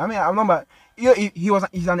you want to be. I mean, I'm not mad.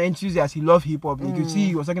 He's an enthusiast. He loves hip hop. You can see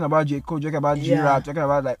he was talking about J. Cole, talking about G-Rap, talking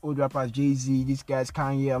about like old rappers, Jay-Z, these guys,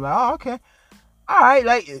 Kanye. I'm like, oh, okay. All right,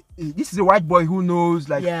 like this is a white boy who knows,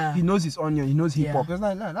 like he knows his onion, he knows hip hop. It's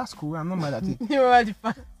like, nah, that's cool. I'm not mad at it.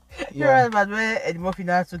 You remember when Eddie Murphy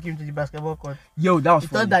now took him to the basketball court? Yo, that was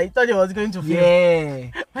funny. He thought he was going to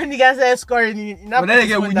fail. Yeah. When the guy started scoring, but then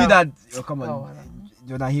again, we knew that. Oh, come on,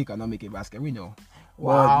 Jordan Hill cannot make a basket. We know.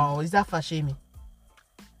 Wow, is that for shaming?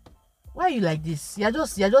 Why are you like this? You're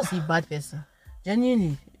just a bad person.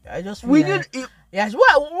 Genuinely, I just feel yeah,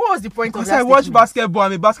 what was the point of that? I watch basketball.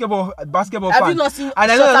 I'm a basketball fan. Have you not seen?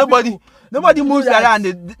 And I know that nobody moves like that,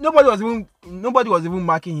 and nobody was even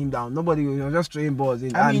marking him down. Nobody was just throwing balls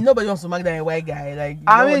in. I mean, nobody wants to mark down a white guy. Like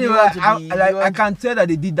I can tell that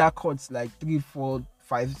they did that cut like 3, 4,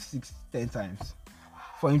 5, 6, 10 times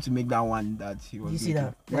for him to make that one that he was. You see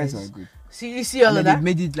that? That's not good. You see all of that. They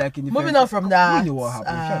made it like in the moving on from that. You know what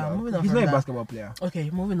happened? He's not a basketball player. Okay,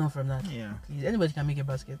 moving on from that. Yeah. Please, anybody can make a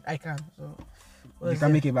basket. I can. So. You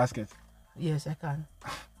can make a basket. Yes, I can.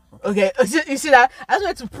 Okay, you see that? I just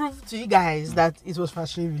wanted to prove to you guys that it was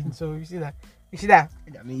fast shaving. So you see that?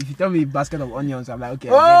 I mean, if you tell me basket of onions, I'm like, okay.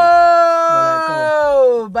 Oh,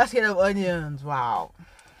 basket of onions! Wow.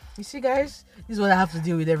 You see, guys, this is what I have to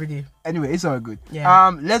deal with every day. Anyway, it's all good.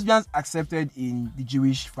 Yeah. Lesbians accepted in the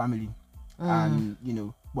Jewish family, and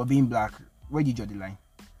but being black, where do you draw the line?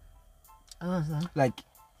 I don't understand. Like,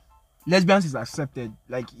 lesbians is accepted.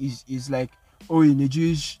 Like, is like. Oh, in the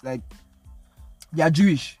Jewish, like, they are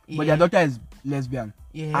Jewish, but their daughter is lesbian.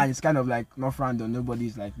 Yeah. And it's kind of like not frowned on.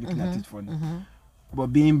 Nobody's like looking at it funny.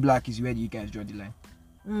 But being black is where you guys draw the line.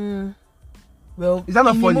 Well, is that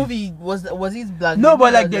not in funny? The movie, was it black? No,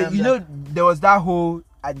 but like, there was that whole,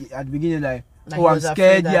 at the beginning, like I'm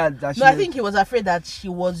scared. I think he was afraid that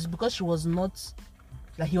because she was not,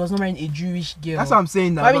 like, he was not marrying a Jewish girl. That's what I'm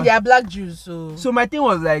saying now. I mean, they are black Jews, so. So my thing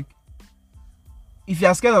was like, if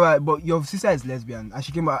you're scared of her, but your sister is lesbian and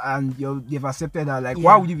she came out and they've accepted her, like,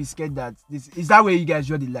 why would you be scared that this is that where you guys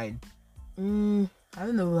draw the line? I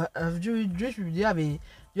don't know. Jewish people, do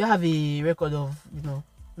you have a record of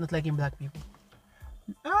not liking black people?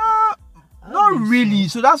 Not really.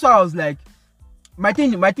 So that's why I was like, my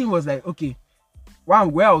thing was like, okay, where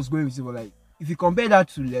I was going with it was like, if you compare that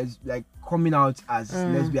to like coming out as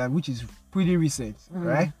lesbian, which is pretty recent,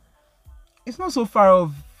 right? It's not so far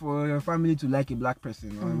off for your family to like a black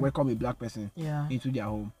person or welcome a black person into their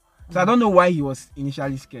home. So I don't know why he was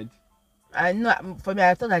initially scared. I know, for me,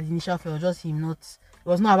 I thought that the initial fear was just him it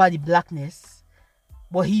was not about the blackness,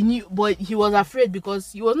 but he was afraid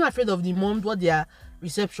because he was not afraid of the mom, what their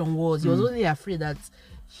reception was. He was only afraid that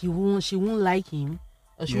she won't like him,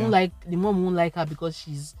 or she won't like, the mom won't like her because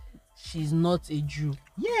she's not a Jew.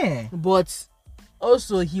 Yeah. But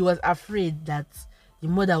also he was afraid that the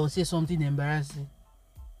mother will say something embarrassing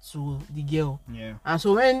to the girl. Yeah. And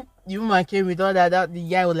so when the woman came with all that the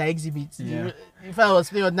guy would like exhibit. Yeah. If I was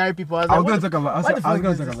playing ordinary people, I was going to talk about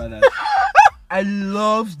that. I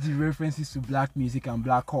love the references to black music and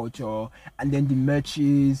black culture, and then the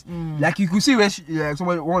merches. Like you could see where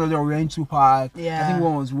one of them wearing Tupac. Yeah. I think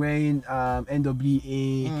one was wearing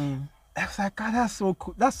NWA. I was like, God, that's so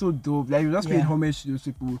cool. That's so dope. Like, you just paid homage to those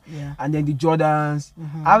people. Yeah. And then the Jordans.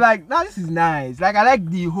 I'm like, this is nice. Like, I like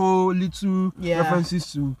the whole little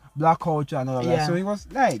references to black culture and all of that. So it was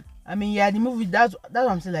like, I mean, the movie, that's what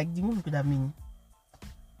I'm saying. Like, the movie could have been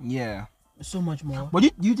so much more. But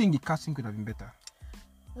do you think the casting could have been better?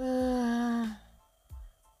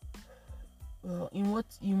 Well,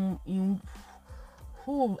 in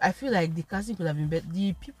who I feel like the casting could have been better.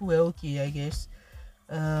 The people were okay, I guess.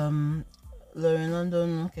 Lauren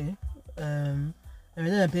London, okay. And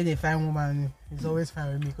then I played a fine woman. It's always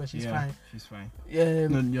fine with me because she's fine. She's fine. Yeah.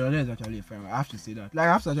 No, Lauren is actually a fine woman. I have to say that. Like,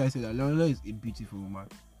 I have to actually say that Lauren is a beautiful woman.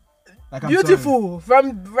 Like, beautiful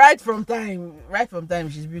right from time.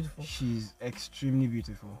 She's beautiful. She's extremely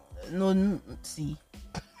beautiful. No, see.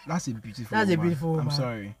 That's a beautiful. That's woman. A beautiful woman. I'm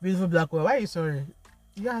sorry. Beautiful black woman. Why are you sorry?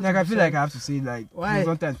 Like, I feel like I have to say, like, why?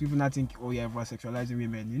 Sometimes people not think, oh yeah, we're sexualizing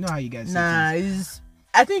women. You know how you guys say things.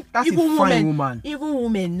 I think that's even a fine woman. Even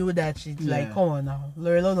women know that she's like, come on now.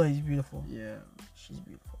 Lauren London is beautiful. Yeah. She's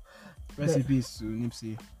beautiful. Rest in peace to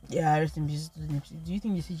Nipsey. Yeah, rest in peace to Nipsey. Do you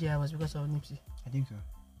think the CGI was because of Nipsey? I think so.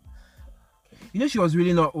 You know, she was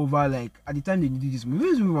really not over, like, at the time they did this movie.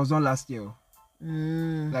 This movie was done last year.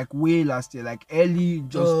 Like, way last year. Like, early,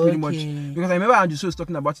 just pretty much. Because I remember Andrew was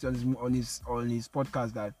talking about it on his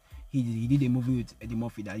podcast that he did a movie with Eddie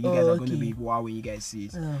Murphy that you guys are going to be wow when you guys see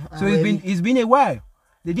it. So it's been a while.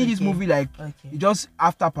 They did this movie like just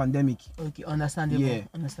after pandemic. Okay, understandable. Yeah,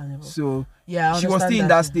 understandable. So yeah, she was still in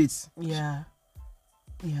that state. Yeah.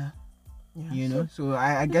 You know, so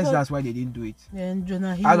I guess that's why they didn't do it. Yeah,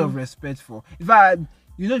 Jonah Hill. Out of respect for. In fact,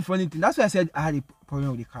 you know the funny thing. That's why I said I had a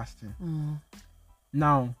problem with the casting.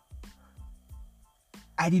 Now,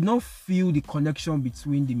 I did not feel the connection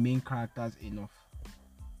between the main characters enough.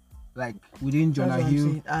 Like within Jonah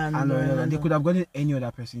Hill and they could have gotten any other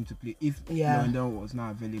person to play if London was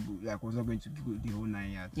not available. Like was not going to go the whole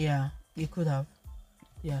 9 yards. Yeah, they could have.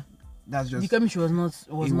 Yeah. That's just the chemistry wasn't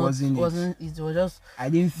it was just I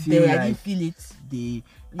didn't feel I didn't feel it.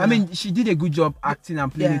 I mean she did a good job acting and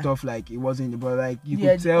playing it off like it wasn't, but like you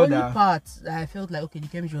could tell the only part that I felt like okay the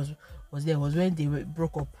chemistry was there was when they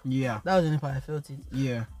broke up. Yeah. That was the only part I felt it.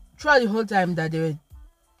 Yeah. Throughout the whole time that they were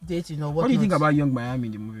dating or what do you think about Young Miami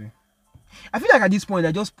in the movie? I feel like at this point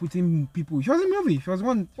they're just putting people. She was in the movie. She was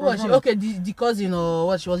one. Okay, the cousin or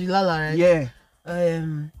what? She was with Lala, right? Yeah.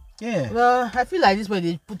 Yeah. Well, I feel like this way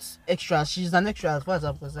they put extras. She's an extra as far as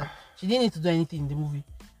I'm concerned. She didn't need to do anything in the movie.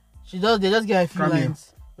 They just gave her a few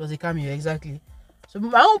lines. It was a cameo, exactly. So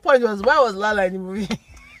my own point was, why was Lala in the movie?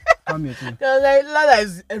 Cameo too. Because like Lala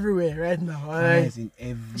is everywhere right now. Lala is in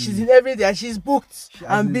every. She's in everything. She's booked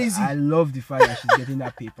and busy. I love the fact that she's getting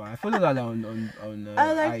that paper. I follow Lala on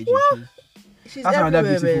IG. She's that's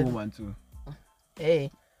another beautiful woman too.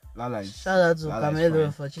 Hey. Lala is. Shout out to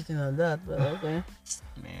Camelo for cheating on that, but okay.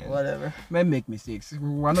 Man. Whatever. Men make mistakes.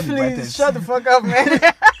 We're not the Please, brightest. shut the fuck up, man.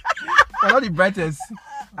 We're not the brightest.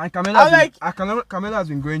 And Camelo has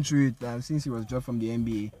been going through it since he was dropped from the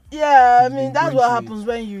NBA. Yeah, I mean that's what happens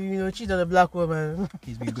when you cheat on a black woman.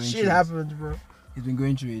 He's been going shit happens, bro. He's been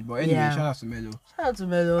going through it. But anyway, shout out to Melo. Shout out to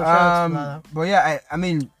Melo. Shout out to Lala. But yeah, I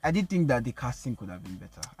mean, I did think that the casting could have been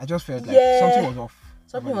better. I just felt like something was off.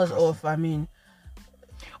 Something was off. I mean,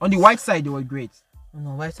 on the white side, they were great.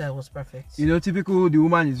 No, white side was perfect. You know, typical. The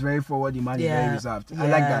woman is very forward. The man is very reserved. I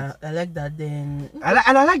like that. I like that. Then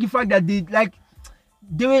I like the fact that they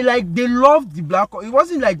loved the black. It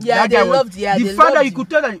wasn't like that guy loved. The fact that you could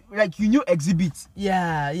tell that like you knew Exhibit.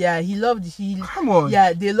 Yeah. He loved. Come on.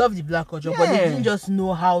 Yeah, they loved the black culture, but they didn't just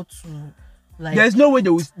know how to. Like, there's no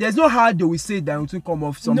how they will say that it will come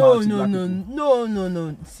off somehow.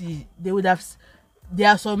 No. See, they would have. There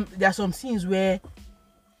are some scenes where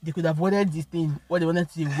they could have wanted this thing, what they wanted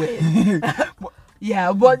to wear.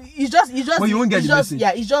 Yeah, but it's just. But you won't get the message.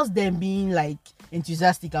 Yeah, it's just them being like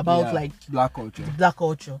enthusiastic about like black culture. The black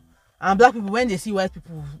culture, and black people when they see white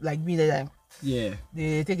people like me, they're like,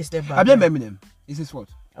 they take a step back. I blame Eminem. It's his fault.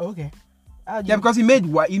 Oh, okay. Yeah, because he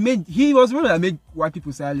was the one that made white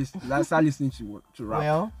people start listening to rap.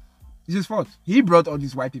 Well, it's his fault. He brought all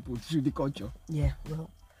these white people to the culture. Yeah, well.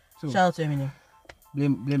 So, shout out to Eminem.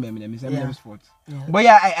 Blame Eminem. It's Eminem's fault. Yeah. But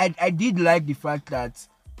yeah, I did like the fact that,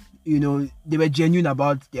 you know, they were genuine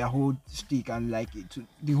about their whole shtick and like it,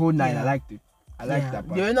 the whole nine. I liked it. I liked that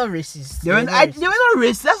part. They were not racist. They were not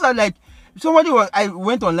racist. That's not like I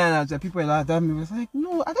went online and said people like that. I was like,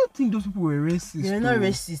 no, I don't think those people were racist. They were not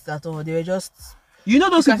racist at all. They were just. You know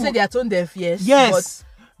those people. Can say they are tone deaf, yes. Yes.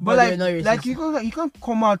 But like, not racist. Like you can't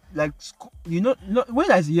come out like, you know, when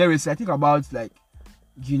I hear racist, I think about like,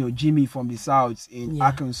 you know, Jimmy from the South in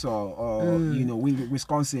Arkansas or you know,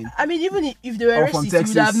 Wisconsin. I mean, even if they were racist, you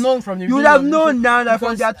would have known from the. You would have known now that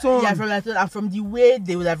from their tone. Yeah, from their tone and from the way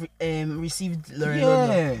they would have received Lauren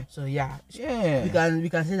London. So we can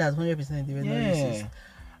say that 100% they were not racist.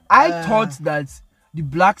 I thought that the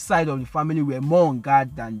black side of the family were more on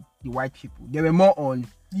guard than the white people. They were more on.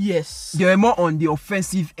 Yes. They were more on the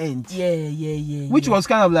offensive end. Yeah. Which was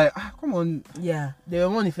kind of like, come on. Yeah, they were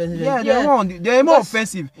more offensive. Yeah, they were more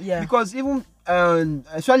offensive. Yeah. Because even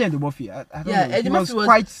especially Eddie Murphy, I don't know. Eddie Murphy was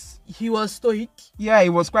quite. He was stoic. Yeah, he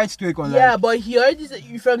was quite stoic on that. Yeah, but he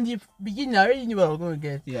already from the beginning. I already knew what I was going to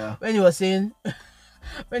get. Yeah. When he was saying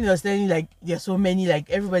like there's so many like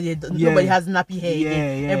nobody has nappy hair.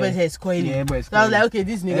 Yeah. Everybody's hair is coiling. Yeah, so I was like, okay,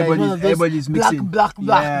 this nigga is one of those everybody's mixing. black.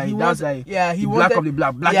 Yeah, he wants like he wanted black of the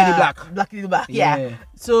black, black in the black. Black in the black. Yeah.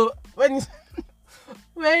 So when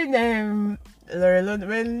when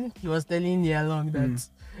he was telling Nia Long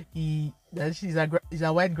that she's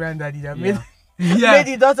a white granddaddy that made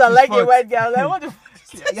the daughter like a white girl. Like, what the fuck is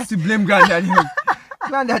this? You have to blame granddaddy.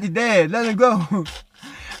 Granddaddy dead. Let him go.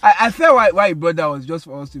 I felt why he brought that was just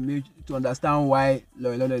for us to understand why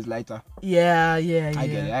Lauren London is lighter. Yeah. I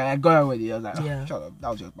get it. I got it already. I was like, shut up. That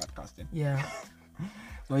was just bad casting. Yeah.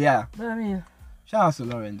 So yeah. But I mean, shout out to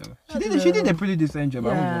Lauren though. She did a pretty decent job.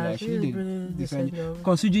 Yeah, she did a pretty decent job.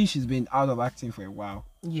 Considering she's been out of acting for a while.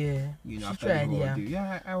 Yeah. After the whole ordeal.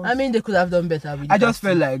 Yeah, I mean, they could have done better with I just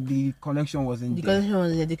felt like the connection wasn't there. The connection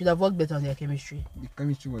wasn't there. They could have worked better on their chemistry. The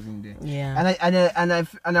chemistry wasn't there. Yeah.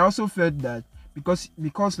 And I also felt that because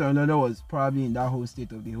Leonardo was probably in that whole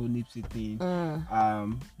state of the whole Nipsey thing,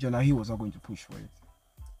 Jonah Hill was not going to push for it.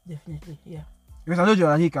 Definitely, yeah. Because I know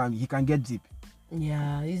Jonah Hill he can get deep.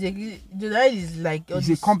 Yeah, Jonah is like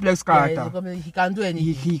he's a complex character. He can do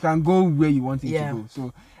anything. He can go where you want him to go.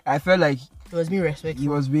 So I felt like he was being respectful. He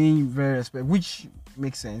was being very respectful, which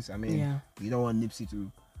makes sense. I mean, you don't want Nipsey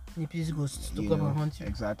to come and hunt you.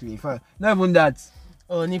 Exactly. Not even that.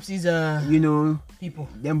 Oh, Nipsey's people.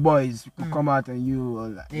 Them boys could come out and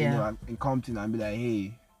in Compton and be like,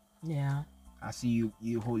 hey, I see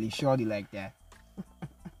you holding shorty like that.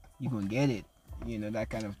 You gonna get it, that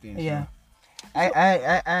kind of thing. Yeah. So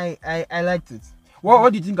I liked it.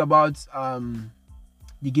 What do you think about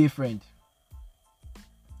the gay friend?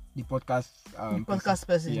 The podcast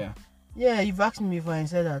person. Yeah. Yeah, you've asked me before and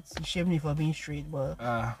said that you shamed me for being straight, but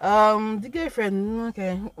the gay friend,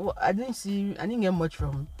 okay. Well, I didn't get much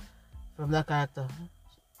from that character.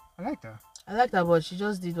 I liked her. But she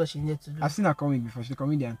just did what she needed to do. I've seen her comic before. She's a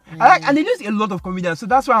comedian. And they use a lot of comedians, so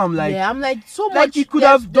that's why I'm like, I'm like so much. Like you could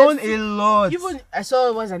have done a lot. Even I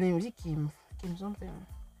saw what's her name? Is it Kim something?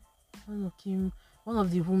 I don't know, Kim. One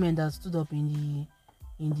of the women that stood up in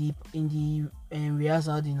the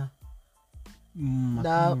rehearsal dinner.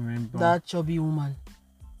 That chubby woman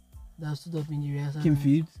that stood up in the rehearsal. Kim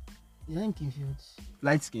Fields. Yeah, Kim Fields.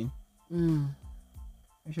 Light skin.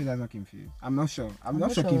 I'm sure that's not Kim Fields. I'm not sure. I'm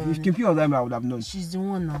not sure Kim Fields. Kim Fields, I would have known. She's the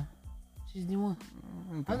one now. She's the one.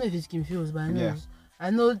 Okay. I don't know if it's Kim Fields, but I know. Yeah.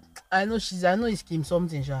 I know it's Kim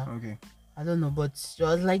something, Sha. Okay. I don't know, but she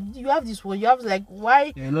was like, you have this one. You have like,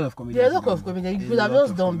 why? There are a lot of comedians. There are a lot of comedians. You could have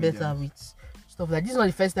just done better with stuff like this. Is not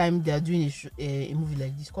the first time they are doing a movie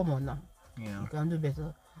like this. Come on now. Yeah. You can do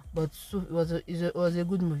better. But so it was a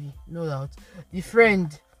good movie, no doubt. The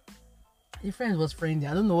friend was friendly.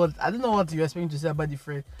 I don't know what you're expecting to say about the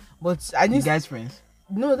friend, but I didn't. The guy's friends.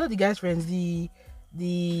 No, not the guy's friends. The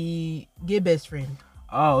gay best friend.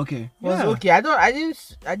 Oh, okay. Was okay. I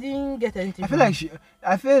didn't get anything.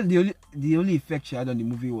 I feel the only effect she had on the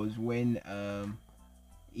movie was when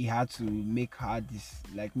he had to make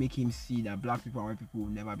him see that black people and white people will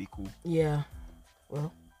never be cool. Yeah.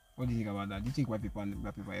 Well. What do you think about that? Do you think white people and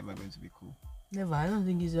black people are ever going to be cool? Never. I don't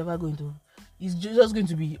think it's ever going to. It's just going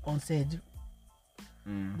to be unsaid.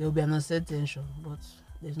 There will be an unsaid tension, but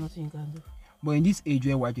there's nothing you can do. But in this age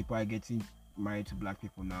where white people are getting married to black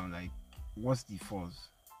people now, like, what's the force?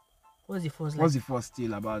 What's the force? What's the force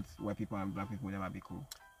still about white people and black people will never be cool?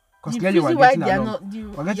 Because clearly we're getting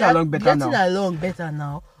along better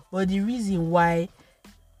now. But the reason why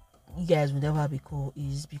you guys will never be cool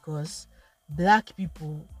is because black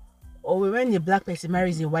people, or when a black person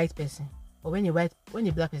marries a white person, or when a black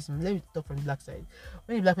person, let me talk from the black side.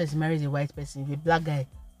 When a black person marries a white person, if a black guy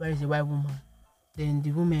marries a white woman, then the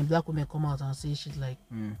black woman come out and say shit like,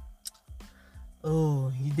 oh,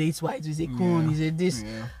 he dates white, he's a coon, he's a this.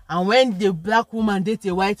 Yeah. And when the black woman dates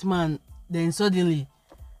a white man, then suddenly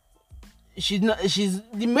she's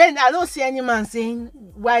the men. I don't see any man saying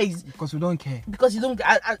why is because we don't care. Because you don't,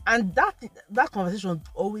 and that conversation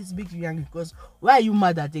always makes me angry. Because why are you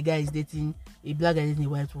mad that a guy is dating a black guy dating a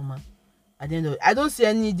white woman? At the end of it, I don't see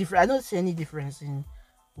any difference in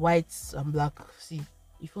whites and black. See,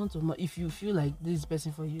 if you feel like this is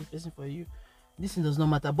person for you, this thing does not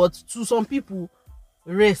matter. But to some people,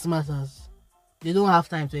 race matters. They don't have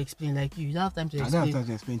time to explain like you. You don't have time to explain. I don't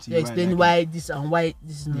have time to explain why this and why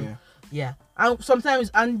this is not. Yeah. And sometimes,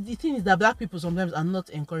 and the thing is that black people sometimes are not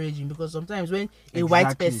encouraging, because sometimes when a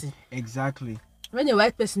white person when a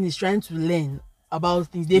white person is trying to learn about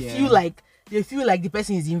things, they feel like the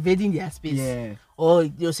person is invading their space, or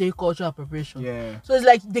they'll say cultural appropriation. So it's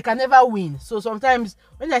like they can never win. So sometimes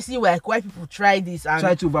when I see like white people try this and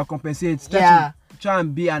try to overcompensate, try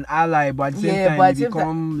and be an ally, but at the same time they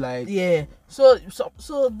become like so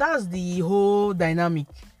that's the whole dynamic.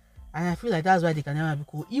 And I feel like that's why they can never be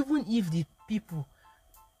cool. Even if the people,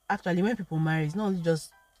 actually, when people marry, it's not only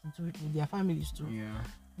just with their families too.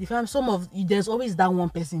 There's always that one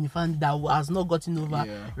person in the family that has not gotten over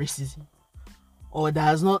racism, or that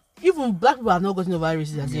has not, even black people have not gotten over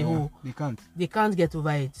racism as a whole. They can't get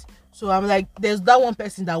over it. So I'm like, there's that one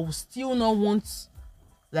person that will still not want,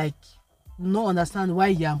 like, not understand why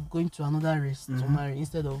you are going to another race to marry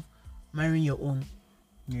instead of marrying your own.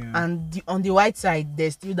 And on the white side,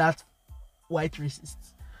 there's still that white racist.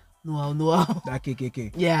 No. That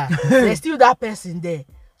KKK. Yeah, there's still that person there.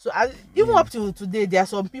 So even up to today, there are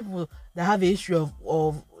some people that have a history of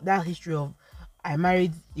I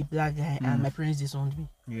married a black guy and my parents disowned me.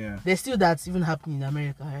 Yeah. There's still that's even happening in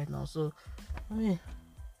America right now. So, I mean,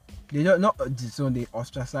 they don't not disown, they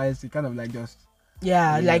ostracize. They kind of like just.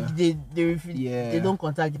 Yeah, like they don't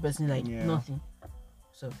contact the person, like nothing.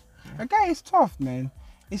 So. Okay, it's tough, man.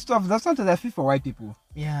 It's tough. That's something I feel for white people.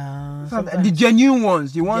 Yeah. The genuine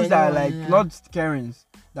ones, the ones that are like not Karens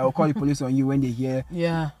that will call the police on you when they hear.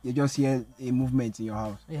 Yeah. They just hear a movement in your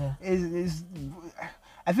house. Yeah.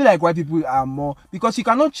 I feel like white people are more because you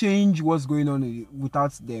cannot change what's going on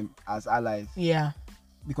without them as allies. Yeah.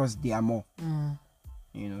 Because they are more.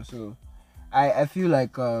 You know, so I feel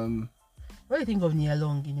like what do you think of Nia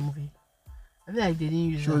Long in the movie? I feel like they didn't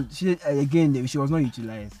use her. She was not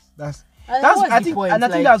utilized. I think like,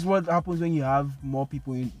 that's what happens when you have more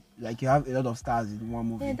people in, like you have a lot of stars in one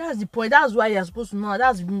movie. Yeah, that's the point. That's why you're supposed to know.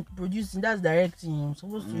 That's producing, that's directing. You're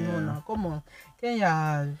supposed to know now. Come on.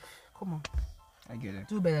 Kenya, come on. I get it.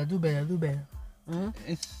 Do better.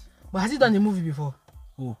 It's But has he done the movie before?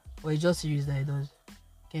 Who? Or it's just series that he does?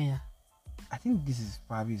 Kenya. I think this is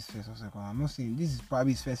probably his first or second. I'm not saying this is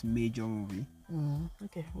probably his first major movie.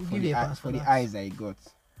 Okay, we'll give you a pass for the eyes that he got.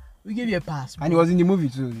 We give you a pass. Bro. And he was in the movie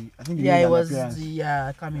too. I think it was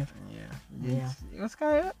the cameo. Yeah. It was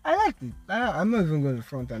kind of. I liked it. I'm not even going to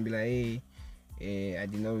front and be like, hey, I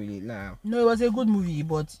did not really. Nah. No, it was a good movie,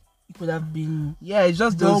 but it could have been. Yeah, it's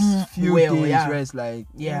just those few things where it's like.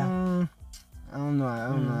 Yeah. I don't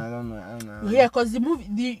know. Yeah, because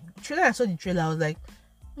the trailer, I saw the trailer, I was like,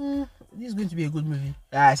 this is going to be a good movie.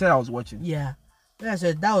 Yeah, I said I was watching. Yeah. I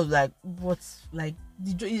said that was like what's like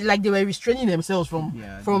they were restraining themselves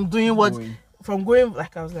from doing what from going,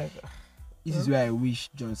 like I was like this is where I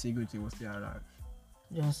wish John Singleton was still around.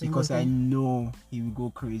 Because I know he will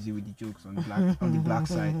go crazy with the jokes on the black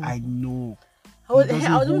side. I know.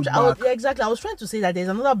 Exactly. I was trying to say that there's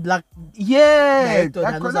another black director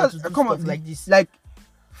that knows how to do stuff like this. Like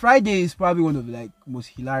Friday is probably one of the like most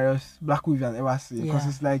hilarious black movies I've ever seen because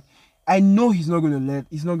it's like I know he's not gonna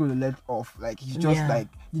let off. Like he's just like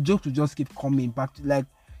the jokes will just keep coming back to, like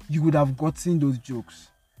you would have gotten those jokes.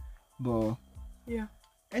 But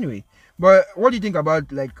anyway, but what do you think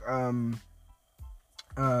about like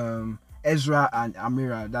Ezra and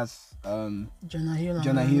Amira? That's Jonah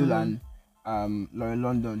Hill and Laurie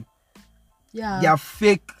London. Yeah, they are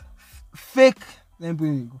fake. Let me put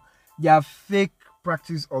it. They are fake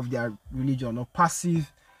practice of their religion or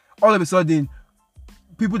passive. All of a sudden,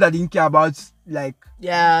 people that didn't care about like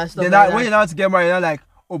when you're not to get married, they're like,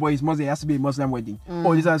 oh boy, it's Muslim, it has to be a Muslim wedding.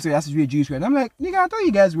 Oh, this has to be a Jewish wedding. I'm like, nigga, I thought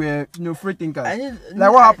you guys were free thinkers.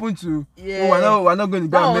 What happened to we're not going to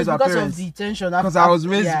go and raise our parents? Of the tension because I was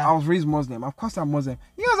raised Muslim. Of course I'm Muslim.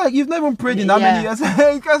 You guys like you've never even prayed in that many years.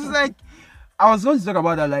 Because like I was going to talk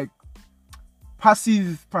about that like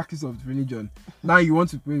passive practice of religion. Now you want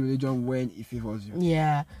to pray religion when it favors you.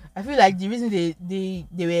 Yeah. I feel like the reason they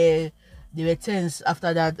were tense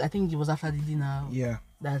after that, I think it was after the dinner. Yeah.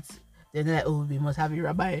 That they're like, oh, we must have a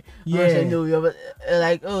rabbi. Yeah. Said, no, you're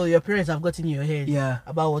like, oh, your parents have gotten in your head. Yeah.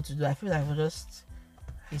 About what to do. I feel like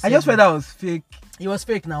I just felt that was fake. It was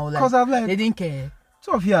fake now. Like, because I'm like, they didn't care.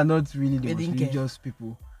 Two of you are not really the most religious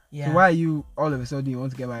people. Yeah. So why are you all of a sudden you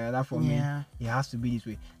want to get married? That for me, it has to be this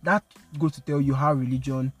way. That goes to tell you how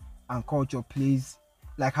religion and culture plays,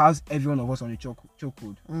 like has every one of us on the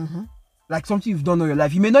chokehold. Like something you've done all your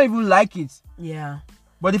life. You may not even like it. Yeah.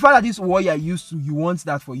 But the fact that this is what you're used to, you want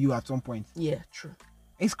that for you at some point. Yeah, true.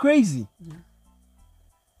 It's crazy. Yeah.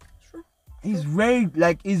 True. It's very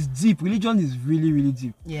it's deep. Religion is really, really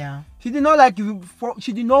deep. Yeah. She did not like you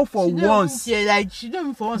she did not for once. Yeah, like she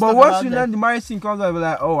didn't for once. But once you learn the marriage scene comes out,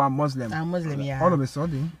 like, oh, I'm Muslim. Yeah. All of a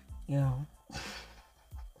sudden. Yeah.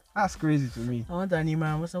 That's crazy to me. I want an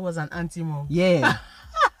imam. I was an anti-mom. Yeah.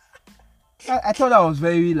 I thought that was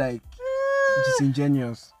very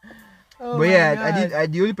disingenuous. Oh, but yeah,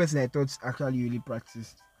 the only person I thought actually really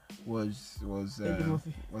practiced was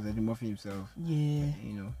Eddie Murphy himself. Yeah.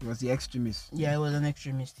 You know, he was the extremist. Yeah, he was an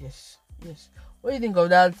extremist, yes. What do you think of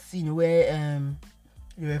that scene where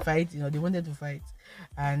they were fighting, they wanted to fight,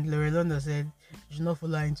 and Laurie London said she should not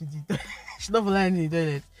follow her into the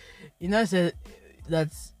toilet. You know, said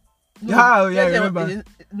that I remember.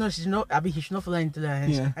 No, she's not. I mean, he should not follow her into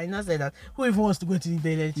that. I now said that who even wants to go to the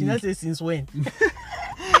toilet? She now said since when?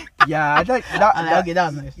 Yeah, I thought that. Okay, that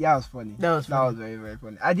was nice. Yeah, it was funny. That was very, very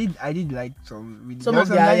funny. I did like some of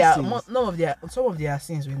their some of their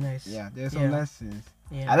scenes were nice. Yeah, there's some nice scenes.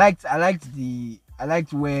 Yeah. I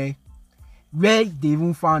liked where they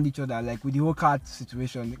even found each other, like with the whole cat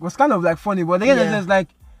situation. It was kind of like funny, but then it's like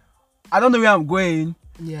I don't know where I'm going.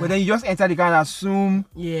 Yeah. But then you just enter the car and assume.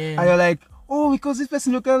 Yeah. And you're like, oh, because this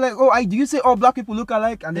person look alike. Oh, do you say all black people look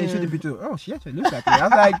alike? And then you show the picture. Oh, she actually looks like me. I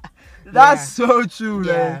was like, that's so true,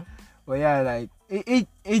 man. But yeah, like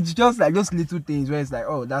it's just like those little things where it's like,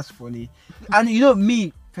 oh, that's funny. And you know,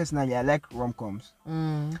 me personally, I like rom-coms.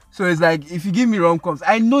 So it's like, if you give me rom-coms,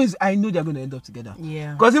 I know they're gonna end up together.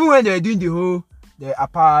 Yeah. Because even when they were doing the whole, they're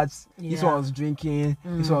apart. This one was drinking.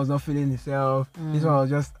 This one was not feeling himself. This one was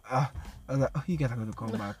just. I was like, oh, you guys are gonna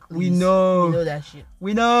come back. We know that shit.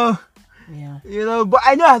 We know. Yeah. You know, but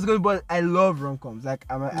I know how it's going. But I love rom-coms. Like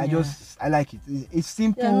I like it. It's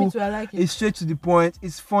simple. Yeah, me too. I like it. It's straight to the point.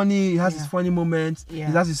 It's funny. It has its funny moments. Yeah.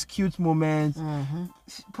 It has its cute moments.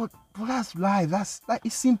 But that's life. That's like,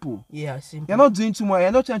 it's simple. Yeah, simple. You're not doing too much.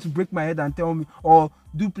 You're not trying to break my head and tell me or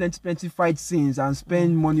do plenty fight scenes and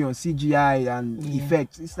spend money on CGI and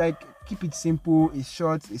effects. It's like, keep it simple. It's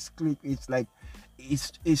short. It's quick. It's like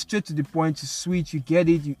it's straight to the point. It's sweet. You get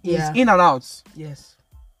it. It's in and out. Yes.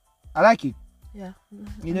 I like it. Yeah.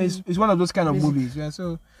 You know, it's one of those kind of movies. Yeah.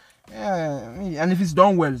 So, yeah. And if it's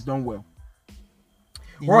done well, it's done well.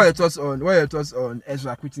 What are your thoughts on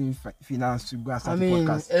Ezra quitting finance to go and start the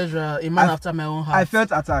podcast? Ezra, a man after my own heart. I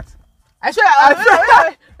felt attacked. I swear, I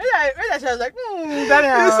was like,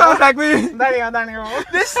 Daniel. This sounds like me. Daniel.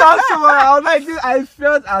 This sounds so well. I was like, I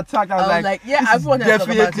felt attacked. I was like, yeah, I want to talk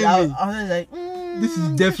about it. I was like, this is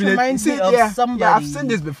definitely reminds me of somebody. Yeah, I've seen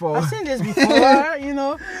this before. You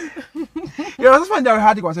know. Yeah, I was fun that we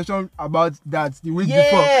had a conversation about that the week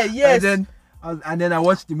before. Yes. And then I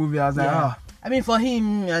watched the movie. I was like, I mean, for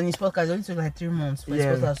him and his podcast, it only took like 3 months for his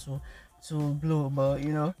podcast to blow. But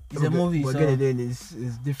you know, it's a movie. But so again, it's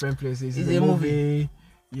different places. It's a movie.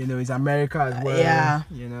 You know, it's America as well. Yeah.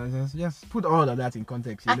 You know, just put all of that in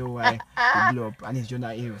context. You know why it blew up, and it's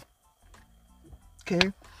Jonah Hill.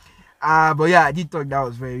 Okay. But yeah, I did thought that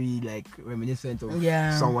was very like reminiscent of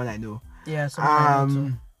someone I know. Yeah. Someone I know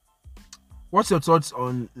too. What's your thoughts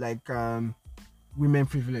on like women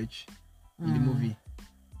privilege in the movie?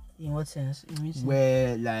 In what sense?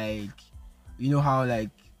 Where like, you know how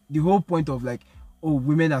like the whole point of like, oh,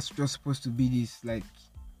 women are just supposed to be this like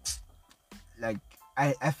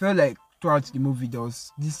I felt like throughout the movie there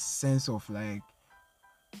was this sense of like,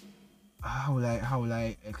 how will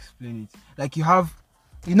I explain it? Like you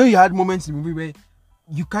had moments in the movie where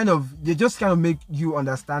they just kind of make you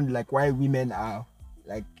understand like why women are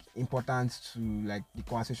like important to like the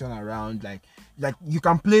conversation around like you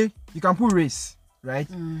can put race, right?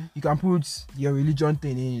 You can put your religion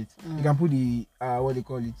thing in it. You can put the what they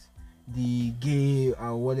call it, the gay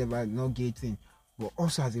or whatever, not gay thing. But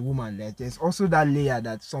also as a woman, like, there's also that layer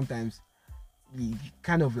that sometimes you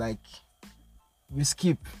kind of like you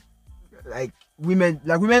skip. Like women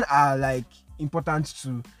are like important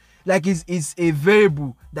to, like it's a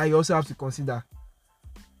variable that you also have to consider.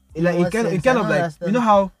 Like it kind of like, you know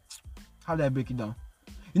how do I break it down?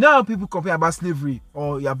 You know how people complain about slavery,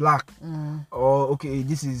 or you're black, or okay,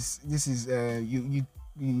 this is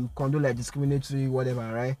you condone like discriminatory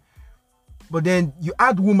whatever, right? But then you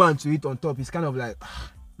add woman to it on top. It's kind of like,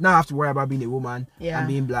 now I have to worry about being a woman, and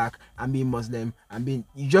being black, and being Muslim, and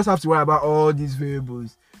you just have to worry about all these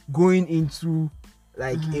variables going into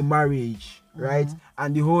like a marriage, right?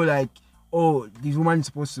 And the whole like, oh, this woman is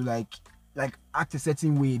supposed to like act a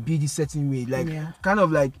certain way, be this certain way, like kind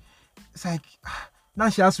of like, it's like now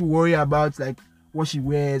she has to worry about like what she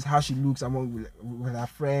wears, how she looks among with her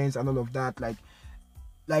friends and all of that. Like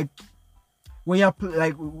when you're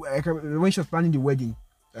like when she was planning the wedding,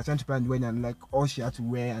 trying to plan the wedding, and like all she had to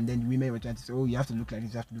wear, and then the women were trying to say, oh, you have to look like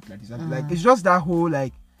this, you have to look like this. Like it's just that whole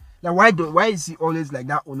like why is it always like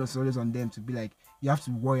that onus always on them to be like, you have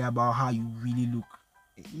to worry about how you really look?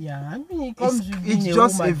 Yeah, I mean it comes it's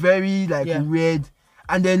just a very like weird.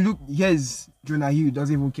 And then look, here's Jonah Hill,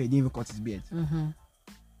 doesn't even care, he didn't even cut his beard.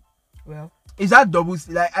 Well, is that double?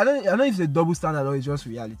 Like I don't know if it's a double standard or it's just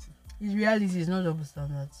reality. It's reality. It's not double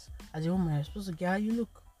standards. As a woman, you're supposed to care how you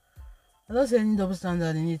look. I don't see any double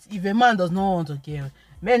standard in it. If a man does not want to care,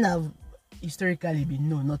 men have historically been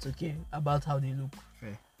known not to care about how they look.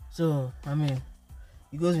 Fair. So I mean,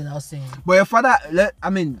 it goes without saying. But your father,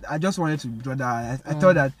 I just wanted to draw that. I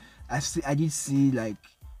thought that I did see like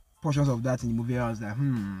portions of that in the movie. I was like,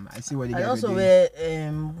 I see what they got. And also where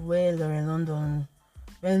Lauren London,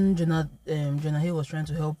 when Jonah Hill was trying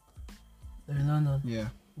to help Lauren London,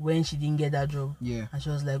 when she didn't get that job, and she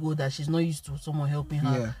was like, oh, that she's not used to someone helping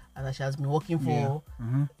her, and that she has been working for.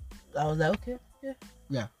 I was like, okay,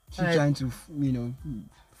 she's trying to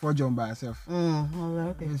forge on by herself. I was like,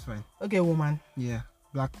 okay, it's fine. Okay, woman.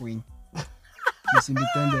 Black Queen. She's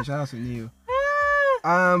independent. Shout out to Neo.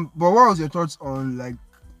 But what was your thoughts on like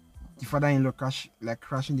the father-in-law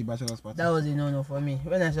crashing the bachelor's party. That was a no for me.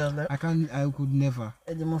 When I said like, I could never.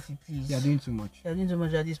 Eddie Murphy, please. They are doing too much. They are doing too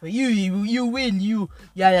much at this point. You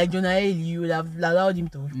are like Jonah Hill. You would have allowed him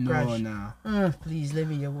to crash. No, nah. Please let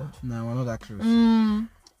me hear what. Nah, we're not that close.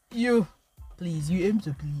 You aim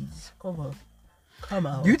to please. Come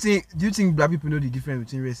on. Do you think black people know the difference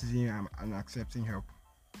between racism and accepting help?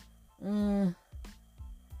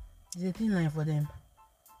 It's a thin line for them.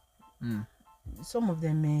 Some of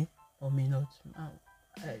them may or may not.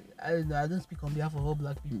 I don't speak on behalf of all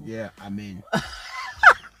black people. Yeah, I mean,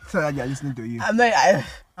 so that they're listening to you. I'm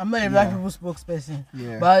not a black people spokesperson.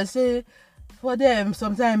 Yeah. But I say for them,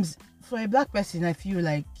 sometimes for a black person, I feel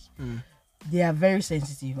like they are very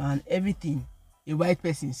sensitive, and everything a white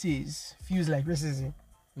person says feels like racism.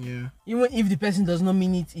 Yeah. Even if the person does not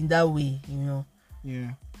mean it in that way, you know.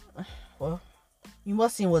 Yeah. Well, in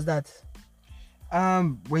what scene was that?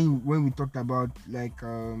 When we talked about like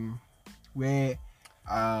where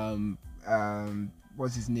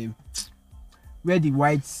what's his name, where the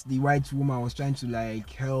white woman was trying to like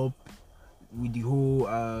help with the whole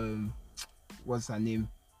what's her name,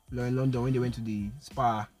 in London, when they went to the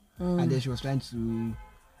spa, and then she was trying to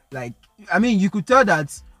like, I mean, you could tell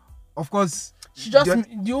that of course the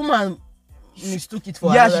woman mistook it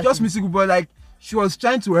for she just mistook it, but like she was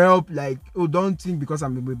trying to help, like, oh, don't think because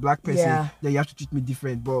I'm a black person that you have to treat me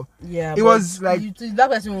different. But it was like that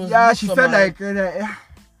person was she felt like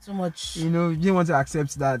so much, you know, you didn't want to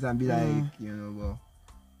accept that and be like, you know, well.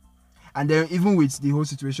 And then even with the whole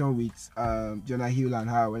situation with Jonah Hill and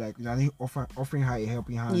her, like Jonah Hill offering her a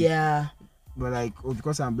helping hand. Yeah. But like, oh,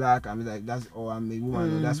 because I'm black, I'm like I'm a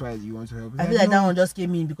woman, or that's why you want to help. I feel like that one just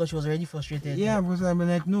came in because she was already frustrated. Yeah, because I'm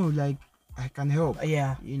like, no, like I can help.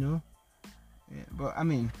 Yeah. You know. Yeah, but I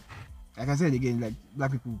mean, like I said again, like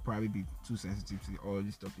black people will probably be too sensitive to all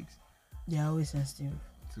these topics. They're always sensitive.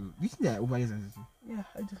 Do you think they're overly sensitive? Yeah,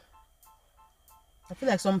 I do. I feel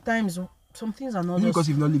like sometimes some things are not just because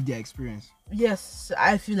you've not lived their experience. Yes,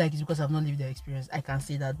 I feel like it's because I've not lived their experience. I can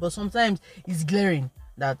say that, but sometimes it's glaring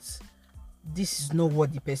that this is not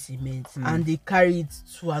what the person meant, and they carry it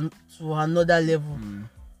to another level.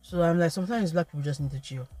 So I'm like, sometimes black people just need to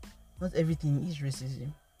chill. Not everything is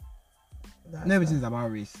racism. Not everything is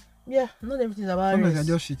about race. Yeah, not everything is about race. Sometimes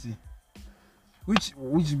they're just shitty.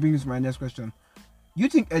 Which brings my next question. You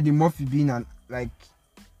think Eddie Murphy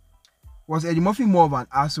was Eddie Murphy more of an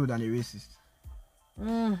asshole than a racist?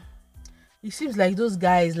 It seems like those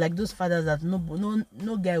guys, like those fathers, that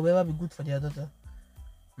no guy will ever be good for their daughter.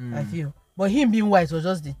 I feel. But him being white was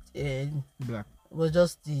just the black. Was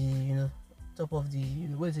just the top of the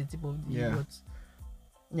what is it, tip of the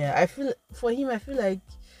I feel for him. I feel like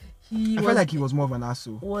he was more of an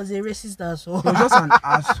asshole. Was a racist asshole. He was just an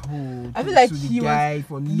asshole. I feel like he was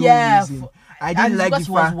for no reason. I didn't like the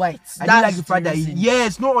fact. I didn't like the fact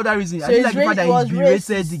that no other reason. So I didn't like the fact that he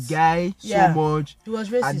berated the guy so much. He was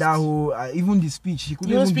racist. And that whole even the speech, he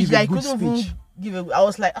couldn't even give a good speech. I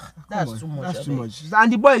was like, that's too much. That's too much.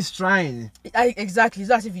 And the boy is trying. Exactly.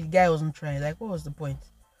 It's as if the guy wasn't trying. Like, what was the point?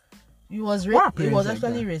 He was racist. He was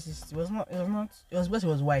actually racist. It was not. It was because he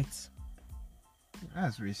was white.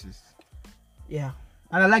 That's racist. Yeah.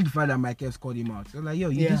 And I like the fact that Mike Epps called him out. He was like, yo,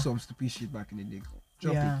 you did some stupid shit back in the day.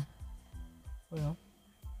 Drop it. Well,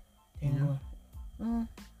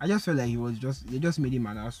 I just felt like they just made him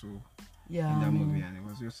an asshole. Yeah. In that movie, and it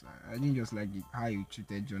was just, I didn't just like how he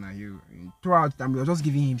treated Jonah Hill. Throughout the time, we were just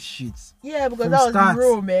giving him shit. Yeah, because that was the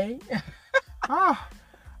role, man. I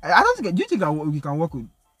don't think. Do you think we can work with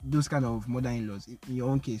those kind of mother-in-laws in your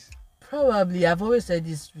own case? Probably. I've always said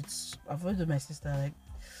this. I've always told my sister, like,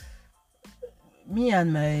 me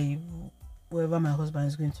and whoever my husband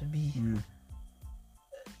is going to be.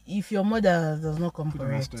 If your mother does not come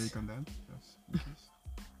correct,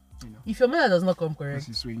 if your mother does not come correct,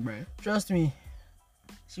 trust me,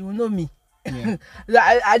 she will know me. Yeah.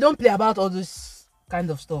 I don't play about all this kind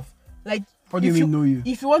of stuff. Like, what do you mean know you?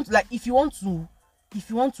 If you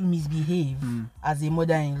want to misbehave as a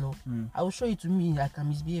mother-in-law, I will show you to me I can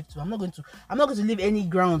misbehave too. I'm not going to leave any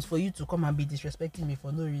grounds for you to come and be disrespecting me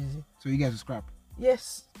for no reason. So you guys will scrap?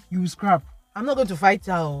 Yes. You will scrap? I'm not going to fight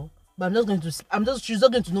her, but she's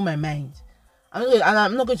not going to know my mind.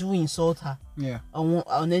 I'm not going to insult her. Yeah.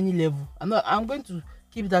 On any level. I'm going to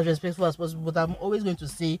keep it as respectful as possible, but I'm always going to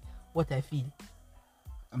say what I feel.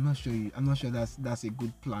 I'm not sure that's a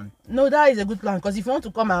good plan. No, that is a good plan, because if you want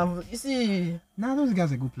to come and you see, I don't think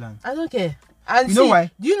that's a good plan. I don't care. And you know why?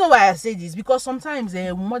 Do you know why I say this? Because sometimes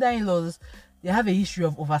mother-in-laws, they have a history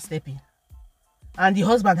of overstepping, and the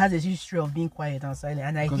husband has a history of being quiet and silent.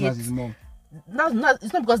 And because that's his mom.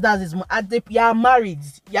 It's not because that's his mom. You are married.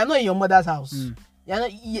 You are not in your mother's house. You You're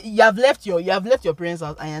not. You have left your parents'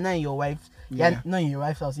 house, and you're not in your wife's. You're not in your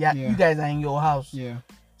wife's house. Yeah, you guys are in your house. Yeah.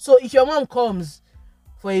 So if your mom comes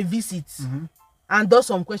for a visit and does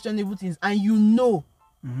some questionable things, and you know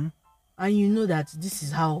that this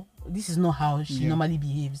is not how she normally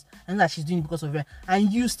behaves, and that she's doing it because of her,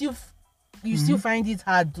 and you still find it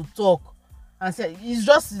hard to talk and say it's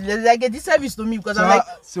just like a disservice to me, because I'm like,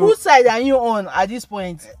 whose side are you on at this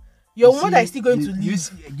point? Your mother is still going to leave.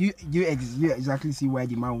 You exactly see why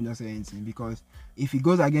the man will not say anything, because if he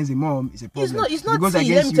goes against the mom, it's a problem. It's not. If he goes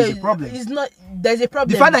against you, it's a problem. It's not. There's a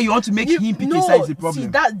problem. The fact that you want to make him pick a side is the problem. See,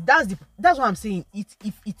 that's what I'm saying.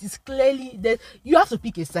 If it is clearly that you have to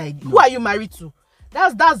pick a side. Who are you married to?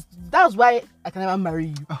 That's why I can never marry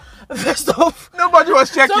you. First off, nobody was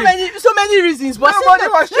checking. So many reasons. But nobody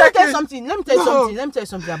was checking. Let me tell you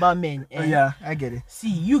something about men. Yeah, I get it. See,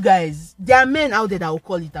 you guys, there are men out there that will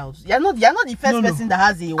call it out. You're not the first person that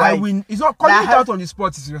has a wife. It's not calling it out on the spot.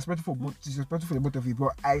 It's disrespectful for both. It's disrespectful for the both of you.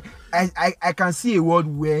 But I can see a world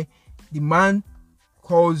where the man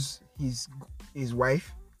calls his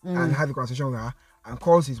wife and have a conversation with her, and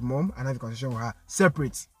calls his mom and have a conversation with her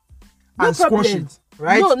separate. And squash it,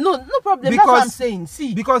 right? No problem. That's what I'm saying.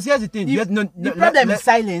 See, because here's the thing. The problem is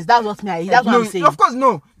silence. That's what I'm saying. Of course,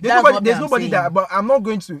 no. There's nobody that. But I'm not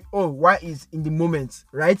going to. Oh, why is in the moment,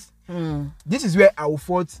 right? This is where I will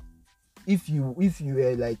fault if you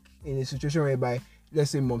were like in a situation whereby,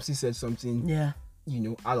 let's say, Momsi said something, out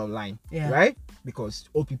of line, right? Because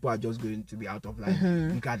all people are just going to be out of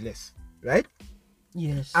line, regardless, right?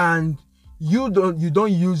 Yes. And you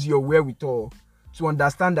don't use your wherewithal to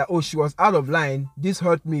understand that, oh, she was out of line, this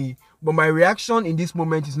hurt me, but my reaction in this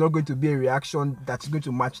moment is not going to be a reaction that's going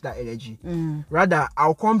to match that energy. Rather,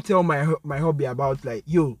 I'll come tell my hubby about, like,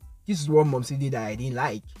 yo, this is what Momsi did that I didn't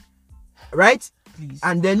like, right? Please.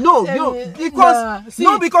 And then because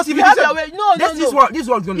if you this is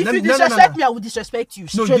what's going to. If you disrespect me, I will disrespect you.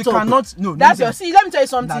 No, you cannot. No, that's your. See, let me tell you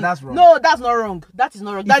something. That's wrong. No, that's not wrong. That is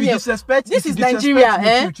not wrong. Daniel, this is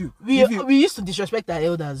Nigeria. We used to disrespect our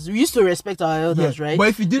elders. We used to respect our elders, right? But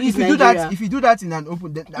if you do that in an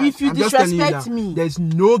open, if you disrespect me, there's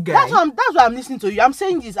no guy. That's why I'm listening to you. I'm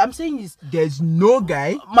saying this. There's no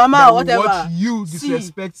guy, Mama, or whatever. Watch you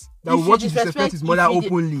disrespect. That what you disrespect his mother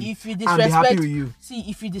openly. If you disrespect, and be happy with you. See,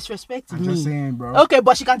 if you disrespect me, I'm just saying, bro. Okay,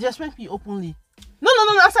 but she can disrespect me openly. No.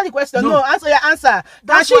 Answer the question. No, answer your answer.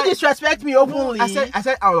 Can she disrespect me openly? I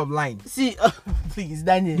said out of line. See, please,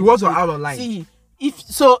 Daniel. The words are out of line. See,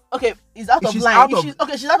 it's out of line. She's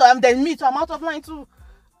out of line. Then me too. I'm out of line too.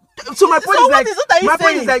 So my point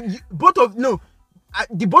is like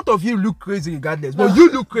the both of you look crazy regardless, but you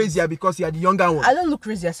look crazier because you are the younger one. I don't look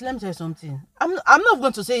crazier. So let me tell you something. I'm not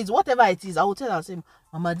going to say it's whatever it is. I will tell her, say,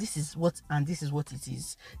 Mama, this is what it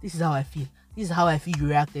is. This is how I feel. This is how I feel you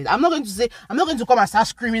reacted. I'm not going to come and start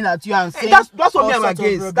screaming at you and say that's what I'm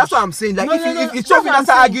against. That's what I'm saying. Like if it's true, that's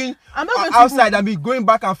arguing outside and be going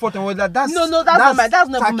back and forth and all that. That's not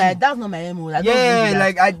my MO.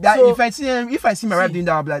 If I see my wife doing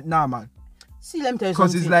that, I'll be like, nah, man. See, let me tell you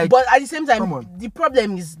something. It's like, but at the same time, the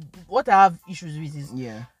problem is what I have issues with is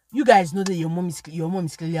you guys know that your mom is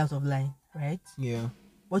clearly out of line, right? Yeah.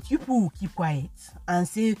 But you people will keep quiet and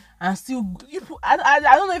say and still you people, I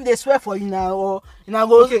don't know if they swear for you now or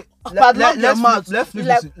go let's flip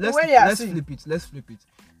it.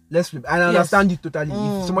 I understand you totally.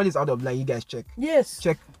 If somebody is out of line, you guys check. Yes.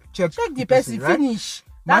 Check the person, right? Finish.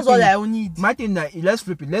 That's all I need. My thing that let's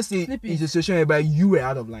flip it. Let's say it's a situation whereby you were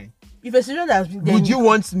out of line. If a situation has been, would you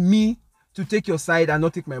want me to take your side and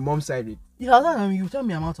not take my mom's side? If I was out of line, you tell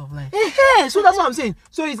me I'm out of line. So that's what I'm saying.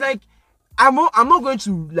 So it's like I'm not going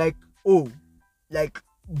to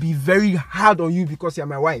be very hard on you because you're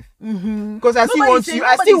my wife. Because I still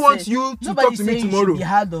want you to talk to me tomorrow. You be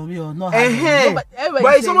hard on me or not hard on me.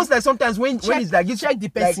 But it's almost like sometimes when it's like check the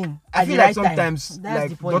person. I feel like sometimes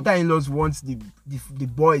like daughter-in-laws want the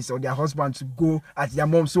boys or their husband to go at their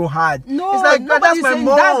mom so hard. No, it's like that's my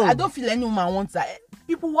mom. I don't feel any woman wants that.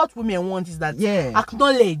 What women want is that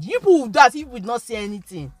acknowledge. You people that if would not say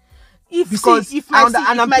anything. I'm trying to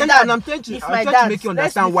make you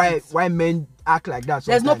understand why men act like that.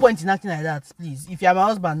 There's no point in acting like that, please. If you're my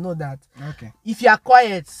husband, know that. Okay. If you're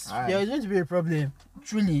quiet, there's going to be a problem.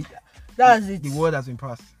 Truly, that's it. The word has been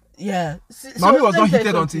passed. Yeah. Mommy was not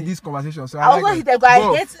heated until this conversation. So I was not heated, but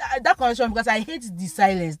I hate that conversation because I hate the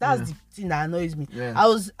silence. That's the thing that annoys me.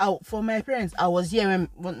 Yeah. For my parents, I was here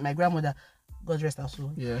when my grandmother, God rest her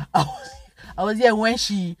soul. Yeah. I was here when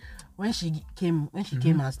she came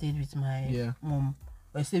and stayed with my mom,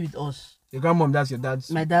 or stayed with us. Your grandmom, that's your dad's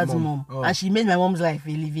my dad's mom. And she made my mom's life a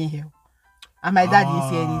living hell. And my dad didn't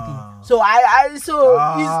say anything. So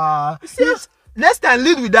next time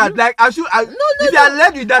lead with that. Like if I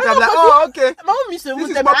led with that, I'm like, oh, okay. My mom used to This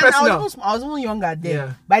is tell me, more and personal. I was even younger then,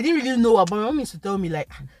 Yeah. but I didn't really know her. But my mom used to tell me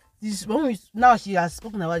like, this. Now she has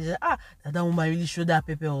spoken about it. That woman really showed that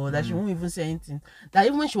paper, or that she won't even say anything. That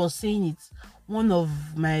even when she was saying it, one of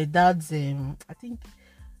my dad's, I think,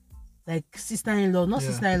 like sister-in-law, not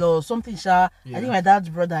sister-in-law, something. I think my dad's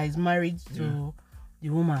brother is married to the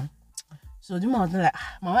woman. So the woman was like,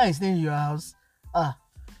 Mama is staying in your house.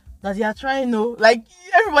 That you are trying to, like,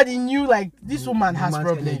 everybody knew, like, this woman has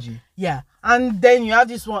problem. Energy. Yeah. And then you have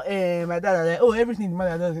this one, my dad, like, oh, everything my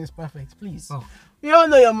dad does is perfect, please. Oh. You all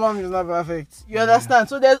know your mom is not perfect. You understand?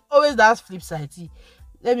 So there's always that flip side. See,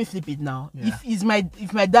 let me flip it now. Yeah. If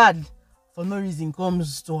my dad, for no reason,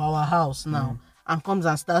 comes to our house now and comes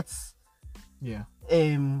and starts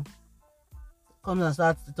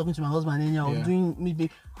talking to my husband and doing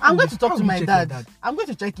maybe I'm going to talk to my dad. I'm going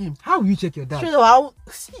to check him. How will you check your dad?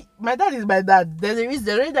 See, my dad is my dad. There's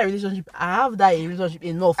that relationship. I have that relationship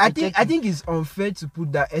enough. I think it's unfair to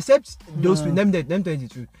put that, except those people. Let me tell you the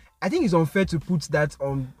truth. I think it's unfair to put that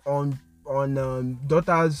on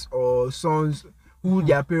daughters or sons who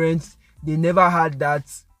their parents, they never had that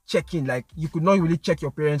checking. Like, you could not really check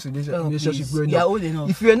your parents' relationship growing up. Old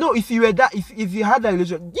enough. If you had that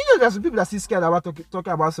relationship, you know, there's some people that still scared about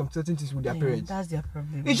talking about some certain things with their parents. That's their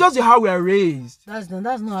problem. It's just how we are raised. That's not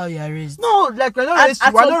how you are raised. No, like we're not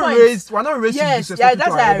raised to yes, be that's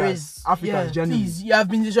how I raised. Africans generally. Please, you have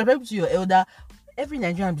been disrespectful to your elder. Every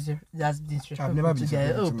Nigerian has been disrespectful. I've never been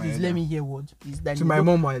disrespectful to my please elder. Let me hear word, please. To my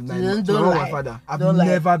mom, my father. I've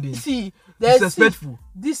never been. See, disrespectful.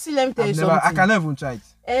 Let me tell you something. I cannot even try it.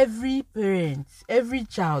 Every parent, every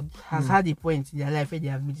child has had a point in their life where they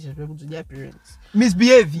have been disrespectful to their parents.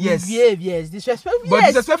 Misbehave, yes. Disrespectful, but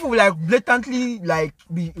disrespectful will like blatantly like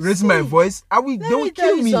be raising my voice. They will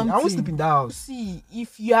kill me. I won't sleep in that house. See,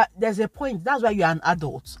 there's a point. That's why you're an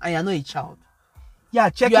adult and you're not a child. Yeah,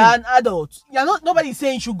 check. You're an adult. You're not. Nobody's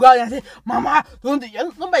saying you should go out and say, "Mama, don't."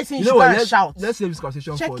 Nobody's saying you should go and shout. Let's save this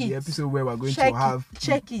conversation for the episode where we're going to have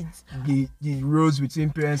the roles between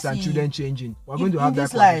parents and children changing. We're going to have that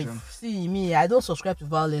conversation. Life, see me, I don't subscribe to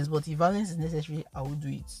violence, but if violence is necessary, I will do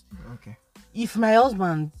it. Okay. If my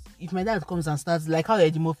dad comes and starts like how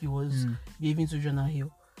Eddie Murphy was behaving to Jonah Hill,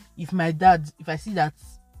 if I see that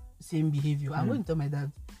same behavior, I'm going to tell my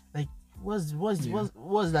dad. What's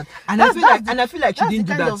that? And I feel like she didn't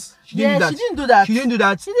do that. She didn't do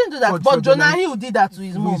that. But Jonah Hill did that to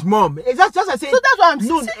his mom. His mom. That's just I say. So that's what I'm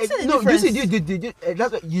saying. No,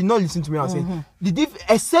 you not listen to me. I'm saying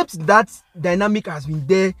except that dynamic has been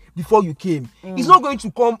there before you came. It's not going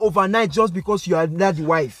to come overnight just because you are not the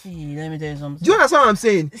wife. See, let me tell you something. Do you understand what I'm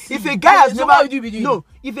saying? See, if a guy has never, what would you be doing? No,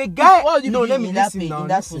 if a guy, what would you be let doing me in listen that now. in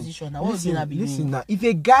that position. What would you be doing? Listen now. If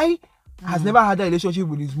a guy has never had a relationship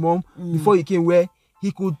with his mom before he came, where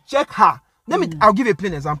he could check her. I'll give a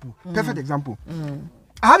plain example. Perfect example.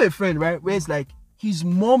 I have a friend, right, where it's like his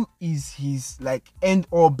mom is his like end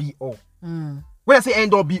all be all. When I say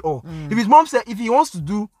end all be all, if his mom said if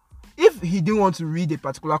he didn't want to read a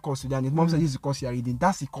particular course today and his mom said this is the course you are reading,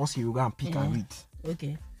 that's the course he will go and pick and read.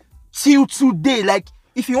 Okay. Till today, like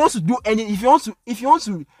if he wants to do any, if he wants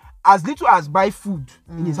to as little as buy food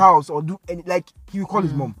in his house or do any, like he will call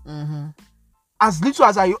his mom. As little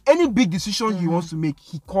as any big decision he wants to make,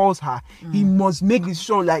 he calls her. He must make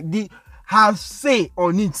decision like her say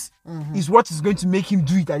on it is what is going to make him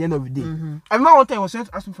do it at the end of the day. I remember one time I was trying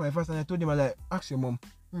to ask him for advice and I told him, I like, ask your mom.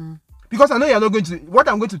 Because I know you're not going to, what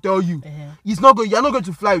I'm going to tell you, you're not going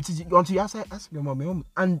to fly with it until you ask your mom.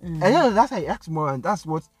 And that's how he asks mom, and that's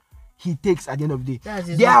what he takes at the end of the day.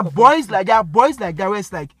 There are boys like that where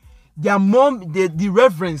it's like, their mom, the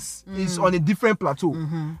reverence is on a different plateau,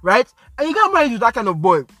 right? And you get married to that kind of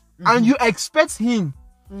boy, and you expect him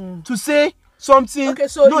to say something. Okay,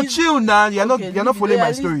 so no, chill now. You're not following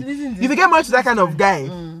my story. If you get married to that kind of guy,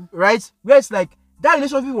 right, where it's like that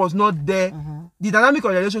relationship was not there, the dynamic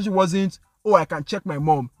of the relationship wasn't. Oh, I can check my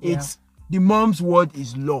mom. It's the mom's word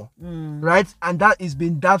is law, right? And that has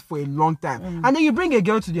been that for a long time. And then you bring a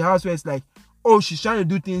girl to the house where it's like, oh, she's trying to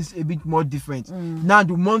do things a bit more different. Now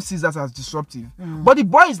the mom sees that as disruptive. But the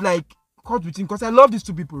boy is like caught between, because I love these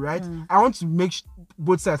two people, right? I want to make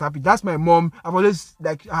both sides happy. That's my mom. I've always,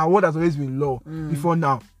 like, her word has always been law before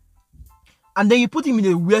now. And then you put him in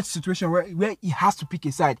a weird situation where he has to pick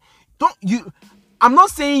a side. I'm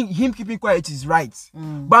not saying him keeping quiet is right.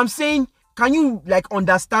 But I'm saying, can you like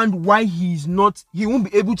understand why he won't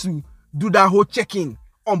be able to do that whole checking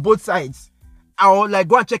on both sides? Or like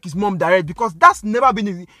go and check his mom direct, because that's never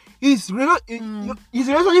been his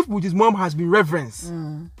relationship with his mom has been reverence.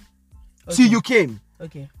 Till you came.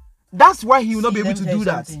 Okay. that's why he will not be able to do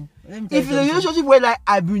that. If in a relationship where like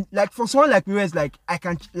I've been like for someone like me where it's like I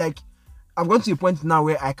can like I've gone to a point now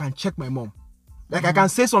where I can check my mom. Like I can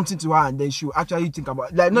say something to her and then she'll actually think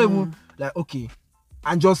about like not even like okay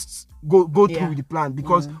and just go through with the plan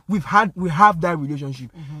because we have that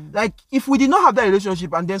relationship. Like if we did not have that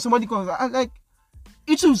relationship and then somebody comes like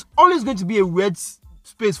it was always going to be a weird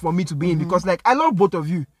space for me to be in because like I love both of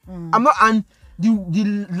you. I'm not and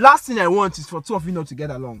the last thing I want is for two of you not to get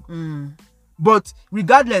along. But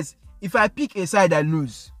regardless, if I pick a side, I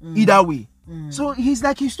lose either way. So he's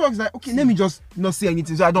like he's like okay, let me just not say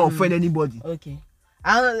anything so I don't offend anybody. Okay,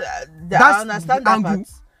 I understand that angle.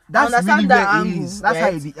 That's understand really that where angle. it is. That's right? how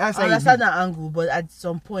it is. That's I how understand that angle, but at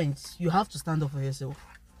some point you have to stand up for yourself.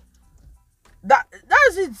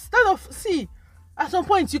 That's it. Stand up. See, at some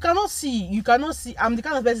point you cannot see. I'm the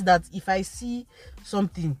kind of person that if I see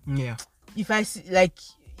something, if I see like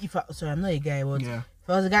sorry, I'm not a guy, but if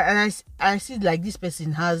I was a guy and I see like this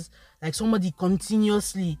person has like somebody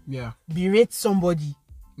continuously berate somebody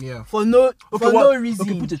for no reason.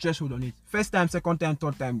 Okay, put a threshold on it. First time, second time,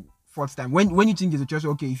 third time, fourth time. When you think there's a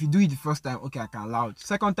threshold, okay, if you do it the first time, okay, I can allow it.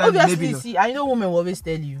 Second time, obviously, maybe see, I know women will always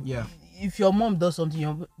tell you. Yeah. If your mom does something,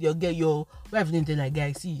 your wife didn't tell like,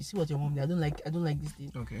 guy, see what your mom did. I don't like this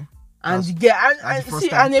thing. Okay. And the guy and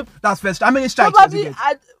that's first. How many strikes probably does he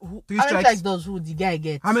get? 3 strikes. How many strikes does the guy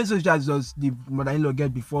get? How many strikes does the mother-in-law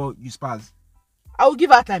get before you spaz? I will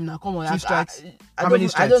give her time now. Come on. 2 strikes. How many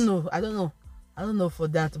strikes? I don't know for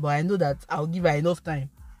that, but I know that I'll give her enough time.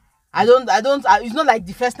 It's not like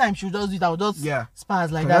the first time she'll just do it. I'll just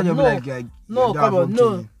spaz like that. No, come on,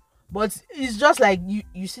 no. But it's just like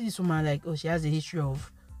you see this woman like, oh, she has a history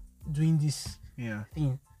of doing this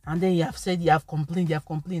thing, and then you have complained,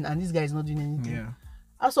 and this guy is not doing anything. Yeah.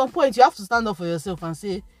 At some point, you have to stand up for yourself and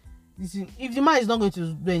say, listen, if the man is not going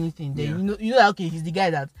to do anything, then you know that okay, he's the guy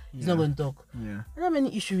that he's not going to talk. Yeah. I don't have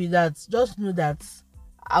any issue with that. Just know that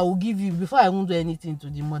I will give you before I won't do anything to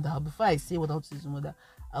the mother. Before I say what I want to say to the mother,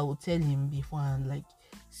 I will tell him beforehand, like,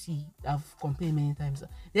 see, I've complained many times.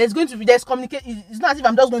 There's communication. It's not as if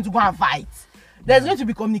I'm just going to go and fight. There's going to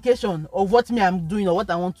be communication of what I'm doing or what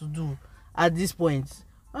I want to do at this point.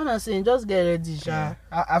 I'm not saying just get ready, Sha.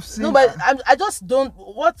 I've seen. No, but I just don't.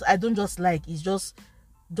 What I don't just like is just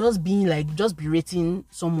being like berating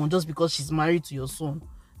someone just because she's married to your son.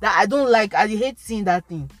 That I don't like. I hate seeing that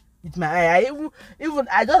thing with my eye.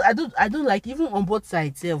 I don't like even on both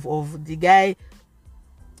sides of the guy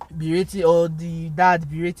berating or the dad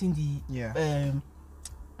berating the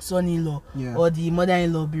son-in-law or the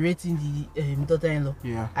mother-in-law berating the daughter-in-law.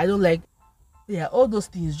 I don't like all those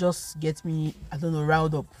things just get me, I don't know,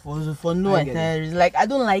 riled up for no entire reason. Like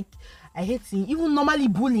I hate seeing even normally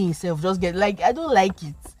bullying itself just get like I don't like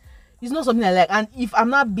it. It's not something I like, and if I'm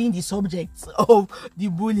not being the subject of the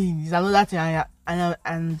bullying, is another thing.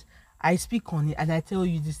 And I speak on it and I tell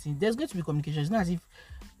you this thing. There's going to be communication. It's not as if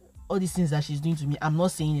all these things that she's doing to me, I'm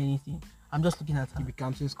not saying anything. I'm just looking at her. You be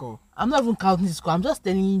counting score. I'm not even counting the score. I'm just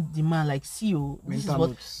telling the man, like, see,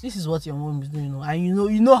 this is what your mom is doing, and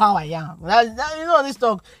you know how I am. You know this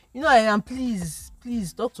talk. You know I am. Please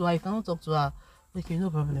talk to her. You cannot talk to her. Okay, no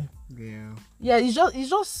problem. Yeah. It's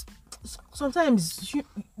just sometimes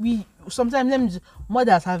mother-in-laws,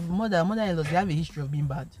 they have a history of being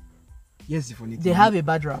bad. Yes, the funny thing. They have a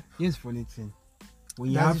bad rap. Here's the funny thing.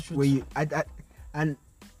 And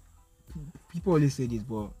people always say this,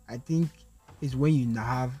 but I think it's when you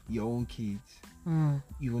have your own kids,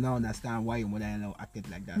 you will now understand why your mother-in-law acted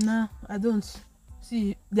like that. Nah, I don't.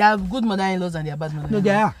 See, they have good mother-in-laws and they are bad mother-in-laws. No,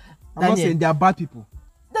 they are. I'm not saying they are bad people.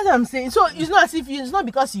 That's what I'm saying. So it's not as if it's not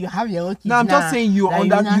because you have your own kids. No, I'm just saying you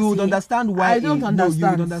would understand why. I don't understand. No,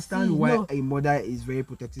 you would understand why a mother is very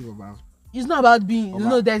protective of her. It's not about being.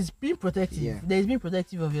 No, there's being protective. Yeah. There's being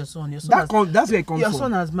protective of your son. That's where it comes from. Your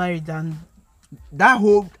son has married, and that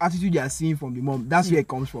whole attitude you are seeing from the mom, that's where it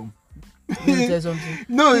comes from.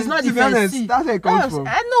 No, it's not defensive. That's where it comes from.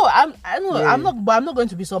 I know. Yeah. I'm not going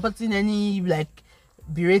to be supporting any like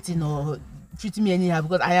berating or treating me anyhow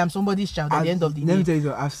because I am somebody's child at the end of the day. Let me tell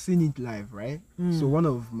you, I've seen it live, right? So one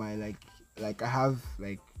of my like I have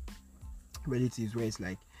like relatives where it's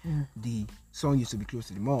like the son used to be close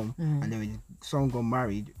to the mom, and then when the son got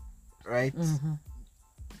married, right?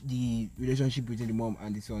 The relationship between the mom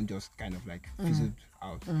and the son just kind of like fizzled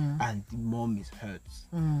out, and the mom is hurt,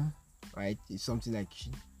 right? It's something like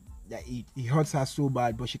it hurts her so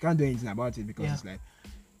bad, but she can't do anything about it because it's like,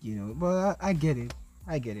 but I get it.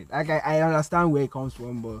 I understand where it comes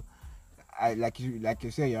from, but I like you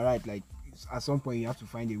say, you're right. Like at some point you have to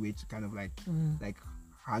find a way to kind of like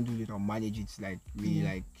handle it or manage it like really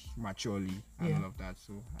like maturely and all of that.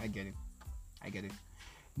 So I get it.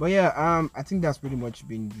 But yeah, I think that's pretty much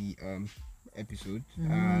been the episode.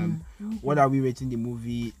 What are we rating the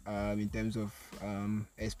movie in terms of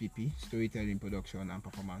SPP, storytelling, production, and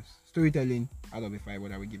performance? Storytelling out of a 5,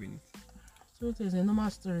 what are we giving it? Storytelling is a normal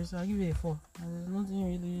story, so I'll give it a 4. There's nothing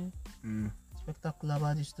really spectacular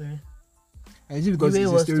about the story. And is it because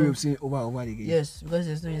it's a story we've seen over and over again? Yes, because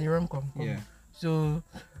the story is a rom-com. Yeah. So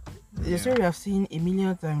the story I've seen a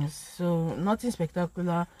million times. So nothing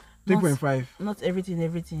spectacular. 3.5. Not everything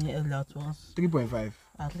all at once. 3.5.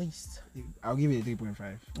 At least. I'll give it a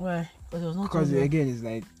 3.5. Why? Because it was not. Because again, it's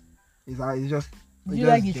just. Did you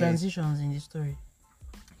like the transitions in the story?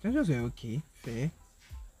 Transitions were okay, fair.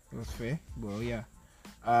 It was fair, but yeah.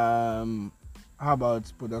 How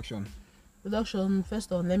about production? Production.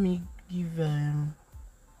 First off, let me give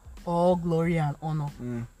all glory and honor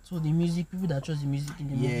to the music people that chose the music in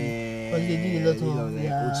the movie. Because they did a lot of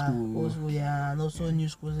old school, and also new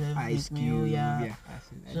schools. Ice Cube, I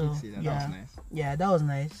did see that. That was nice. Yeah, that was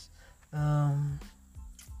nice.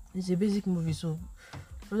 It's a basic movie, so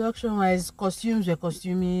production wise, costumes were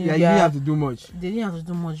costuming. Yeah, you didn't have to do much. They didn't have to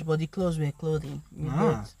do much, but the clothes were clothing.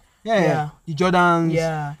 Yeah. The Jordans.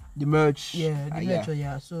 Yeah. The merch. Yeah, the merch.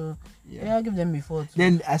 Yeah. So I'll give them before.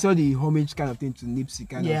 Then I saw the homage kind of thing to Nipsey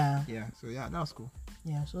kind of. Yeah. So that was cool.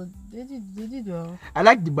 Yeah. So they did well. I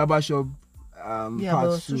like the barbershop. But it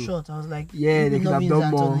was too short. I was like, they could have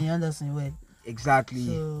done more. Anderson well. Exactly.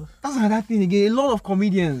 So, that's another thing again. A lot of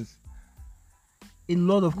comedians. I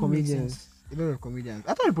thought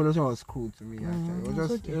the production was cool to me. Actually, it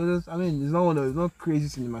was just. I mean, it's not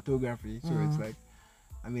crazy cinematography. So it's like,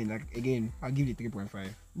 I mean, like again, I'll give it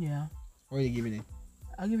 3.5. Yeah. What are you giving it?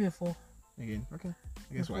 I'll give it a 4. Again, okay.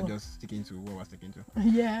 I guess we're just sticking to what we're sticking to.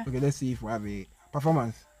 Yeah. Okay, let's see if we have a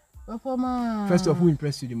performance. Performance. First off, who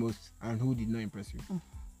impressed you the most and who did not impress you?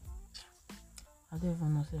 I don't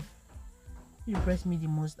even know. Who impressed me the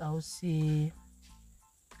most? I would say.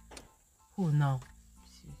 Who now?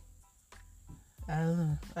 I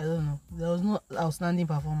don't know. There was no outstanding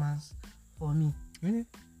performance for me. Really?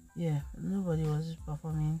 Yeah, nobody was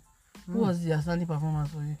performing. Who was the outstanding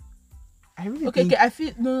performance for you? I really okay. I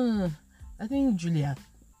feel no. I think Julia,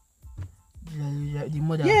 the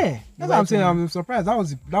mother. Yeah, that's what I'm saying. I'm surprised. That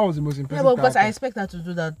was the most impressive. Yeah, but because I expect her to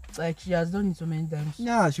do that. Like she has done it so many times.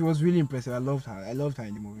 Yeah, she was really impressive. I loved her in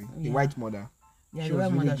the movie. The white mother. Yeah, the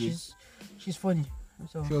white mother. She's funny.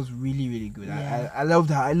 So. She was really, really good. Yeah. I loved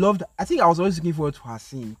her. I think I was always looking forward to her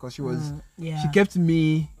scene because she was. She kept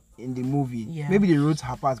me in the movie. Yeah. Maybe they wrote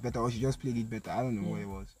her parts better or she just played it better. I don't know what it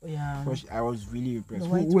was. Yeah. But I was really impressed.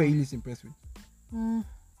 Who were you least impressed with?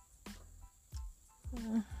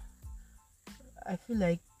 I feel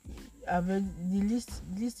like I've the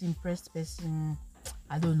least impressed person.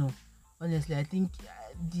 I don't know. Honestly, I think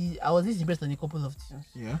I was least impressed on a couple of things.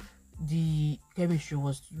 Yeah. The chemistry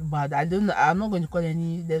was too bad. I don't know. I'm not going to call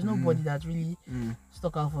any. There's nobody that really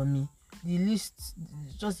stuck out for me. The least,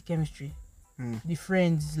 just the chemistry. The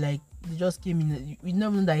friends, like they just came in. We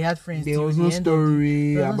never know that he had friends. There was no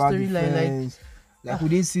story about the friends. Like we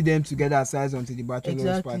didn't see them together aside until the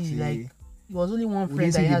bachelor's party. Like it was only one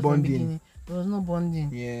friend that I had from the beginning. There was no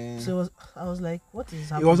bonding. Yeah. So I was like, what is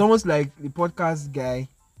happening? It was almost like the podcast guy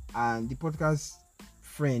and the podcast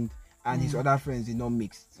friend and his other friends did not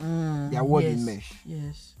mix. Their word didn't mesh.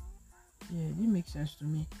 Yes. Yeah, it didn't make sense to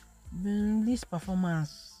me. Then this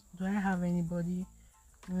performance, do I have anybody?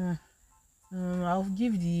 I'll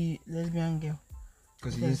give the lesbian girl.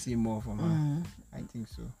 Because you didn't see more from her. I think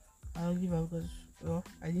so. I'll give her because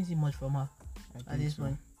I didn't see much from her at this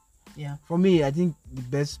point. Yeah. For me, I think the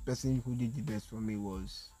best person who did the best for me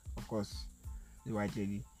was, of course, the white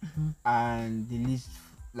lady. And the least,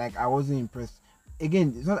 like, I wasn't impressed.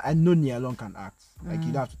 Again, it's not. I know Nia Long can act. Like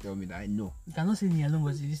you don't have to tell me that. I know. You cannot say Nia Long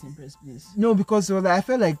was the least impressed, please. No, because I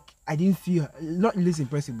felt like I didn't feel not least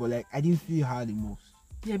impressive, but like I didn't feel her the most.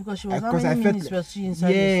 Yeah, because she was how many minutes was she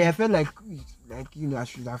inside? Yeah, I felt like I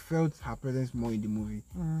should have felt her presence more in the movie.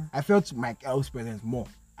 I felt Mike L's presence more,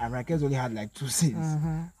 and Mike L's only had like 2 scenes,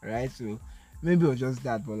 right? So maybe it was just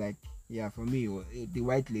that, but like yeah, for me, the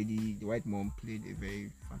white lady, the white mom played a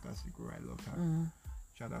very fantastic role. I loved her.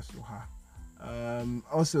 Shout out to her.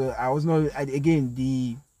 Also, I was not again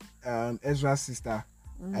the Ezra's sister.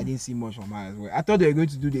 I didn't see much from her as well. I thought they were going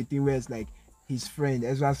to do the thing where it's like his friend,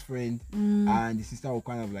 Ezra's friend, and the sister will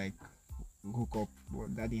kind of like hook up,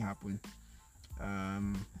 but that didn't happen.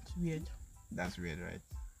 It's weird. That's weird, right?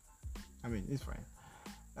 I mean, it's fine.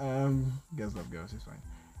 Girls love girls, it's fine.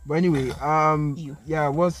 But anyway, yeah,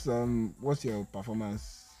 what's your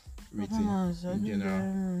performance rating in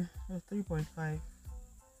general? 3.5.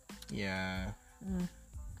 Yeah.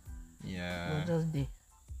 Well, just day.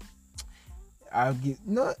 I'll give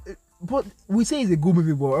no. But we say it's a good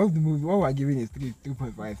movie, but all the movie, what we're giving is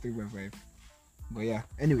 3.5, 3.5. But yeah,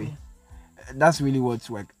 anyway, that's really what's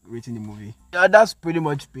like rating the movie. That's pretty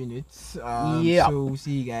much been it. So we'll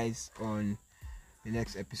see you guys on the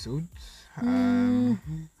next episode.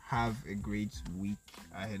 Have a great week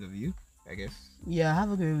ahead of you, I guess. Yeah,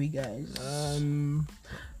 have a great week, guys.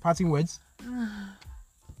 Parting words.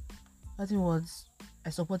 Parting words. I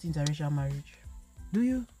support interracial marriage. Do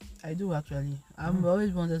you? I do actually. I've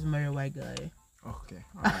always wanted to marry a white guy. Okay.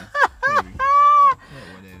 Alright. What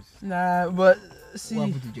else? Nah, but see. What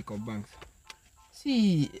happened to Jacob Banks?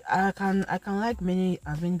 See, I can like as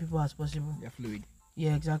many people as possible. You're fluid.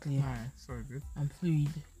 Yeah, exactly. Alright, sorry, good. I'm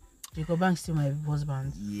fluid. Jacob Banks still my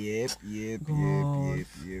husband. Yep.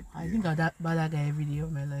 I think I'll about that guy every day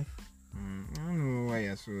of my life. I don't know why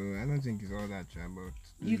you're so. I don't think it's all that about.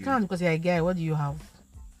 You can't because you're a guy. What do you have?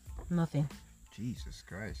 Nothing. Jesus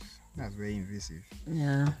Christ, that's very invasive.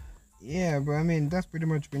 Yeah, but I mean that's pretty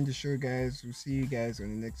much been the show, guys. We'll see you guys on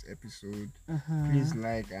the next episode. Please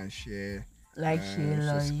like and share.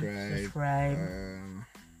 Subscribe.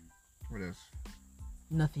 What else?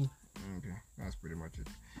 Nothing. Okay, that's pretty much it.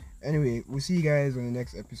 Anyway, we'll see you guys on the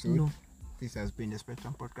next episode. No. This has been the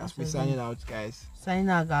Spectrum Podcast. We're signing out, guys. Signing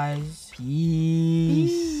out, guys.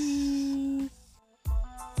 Peace.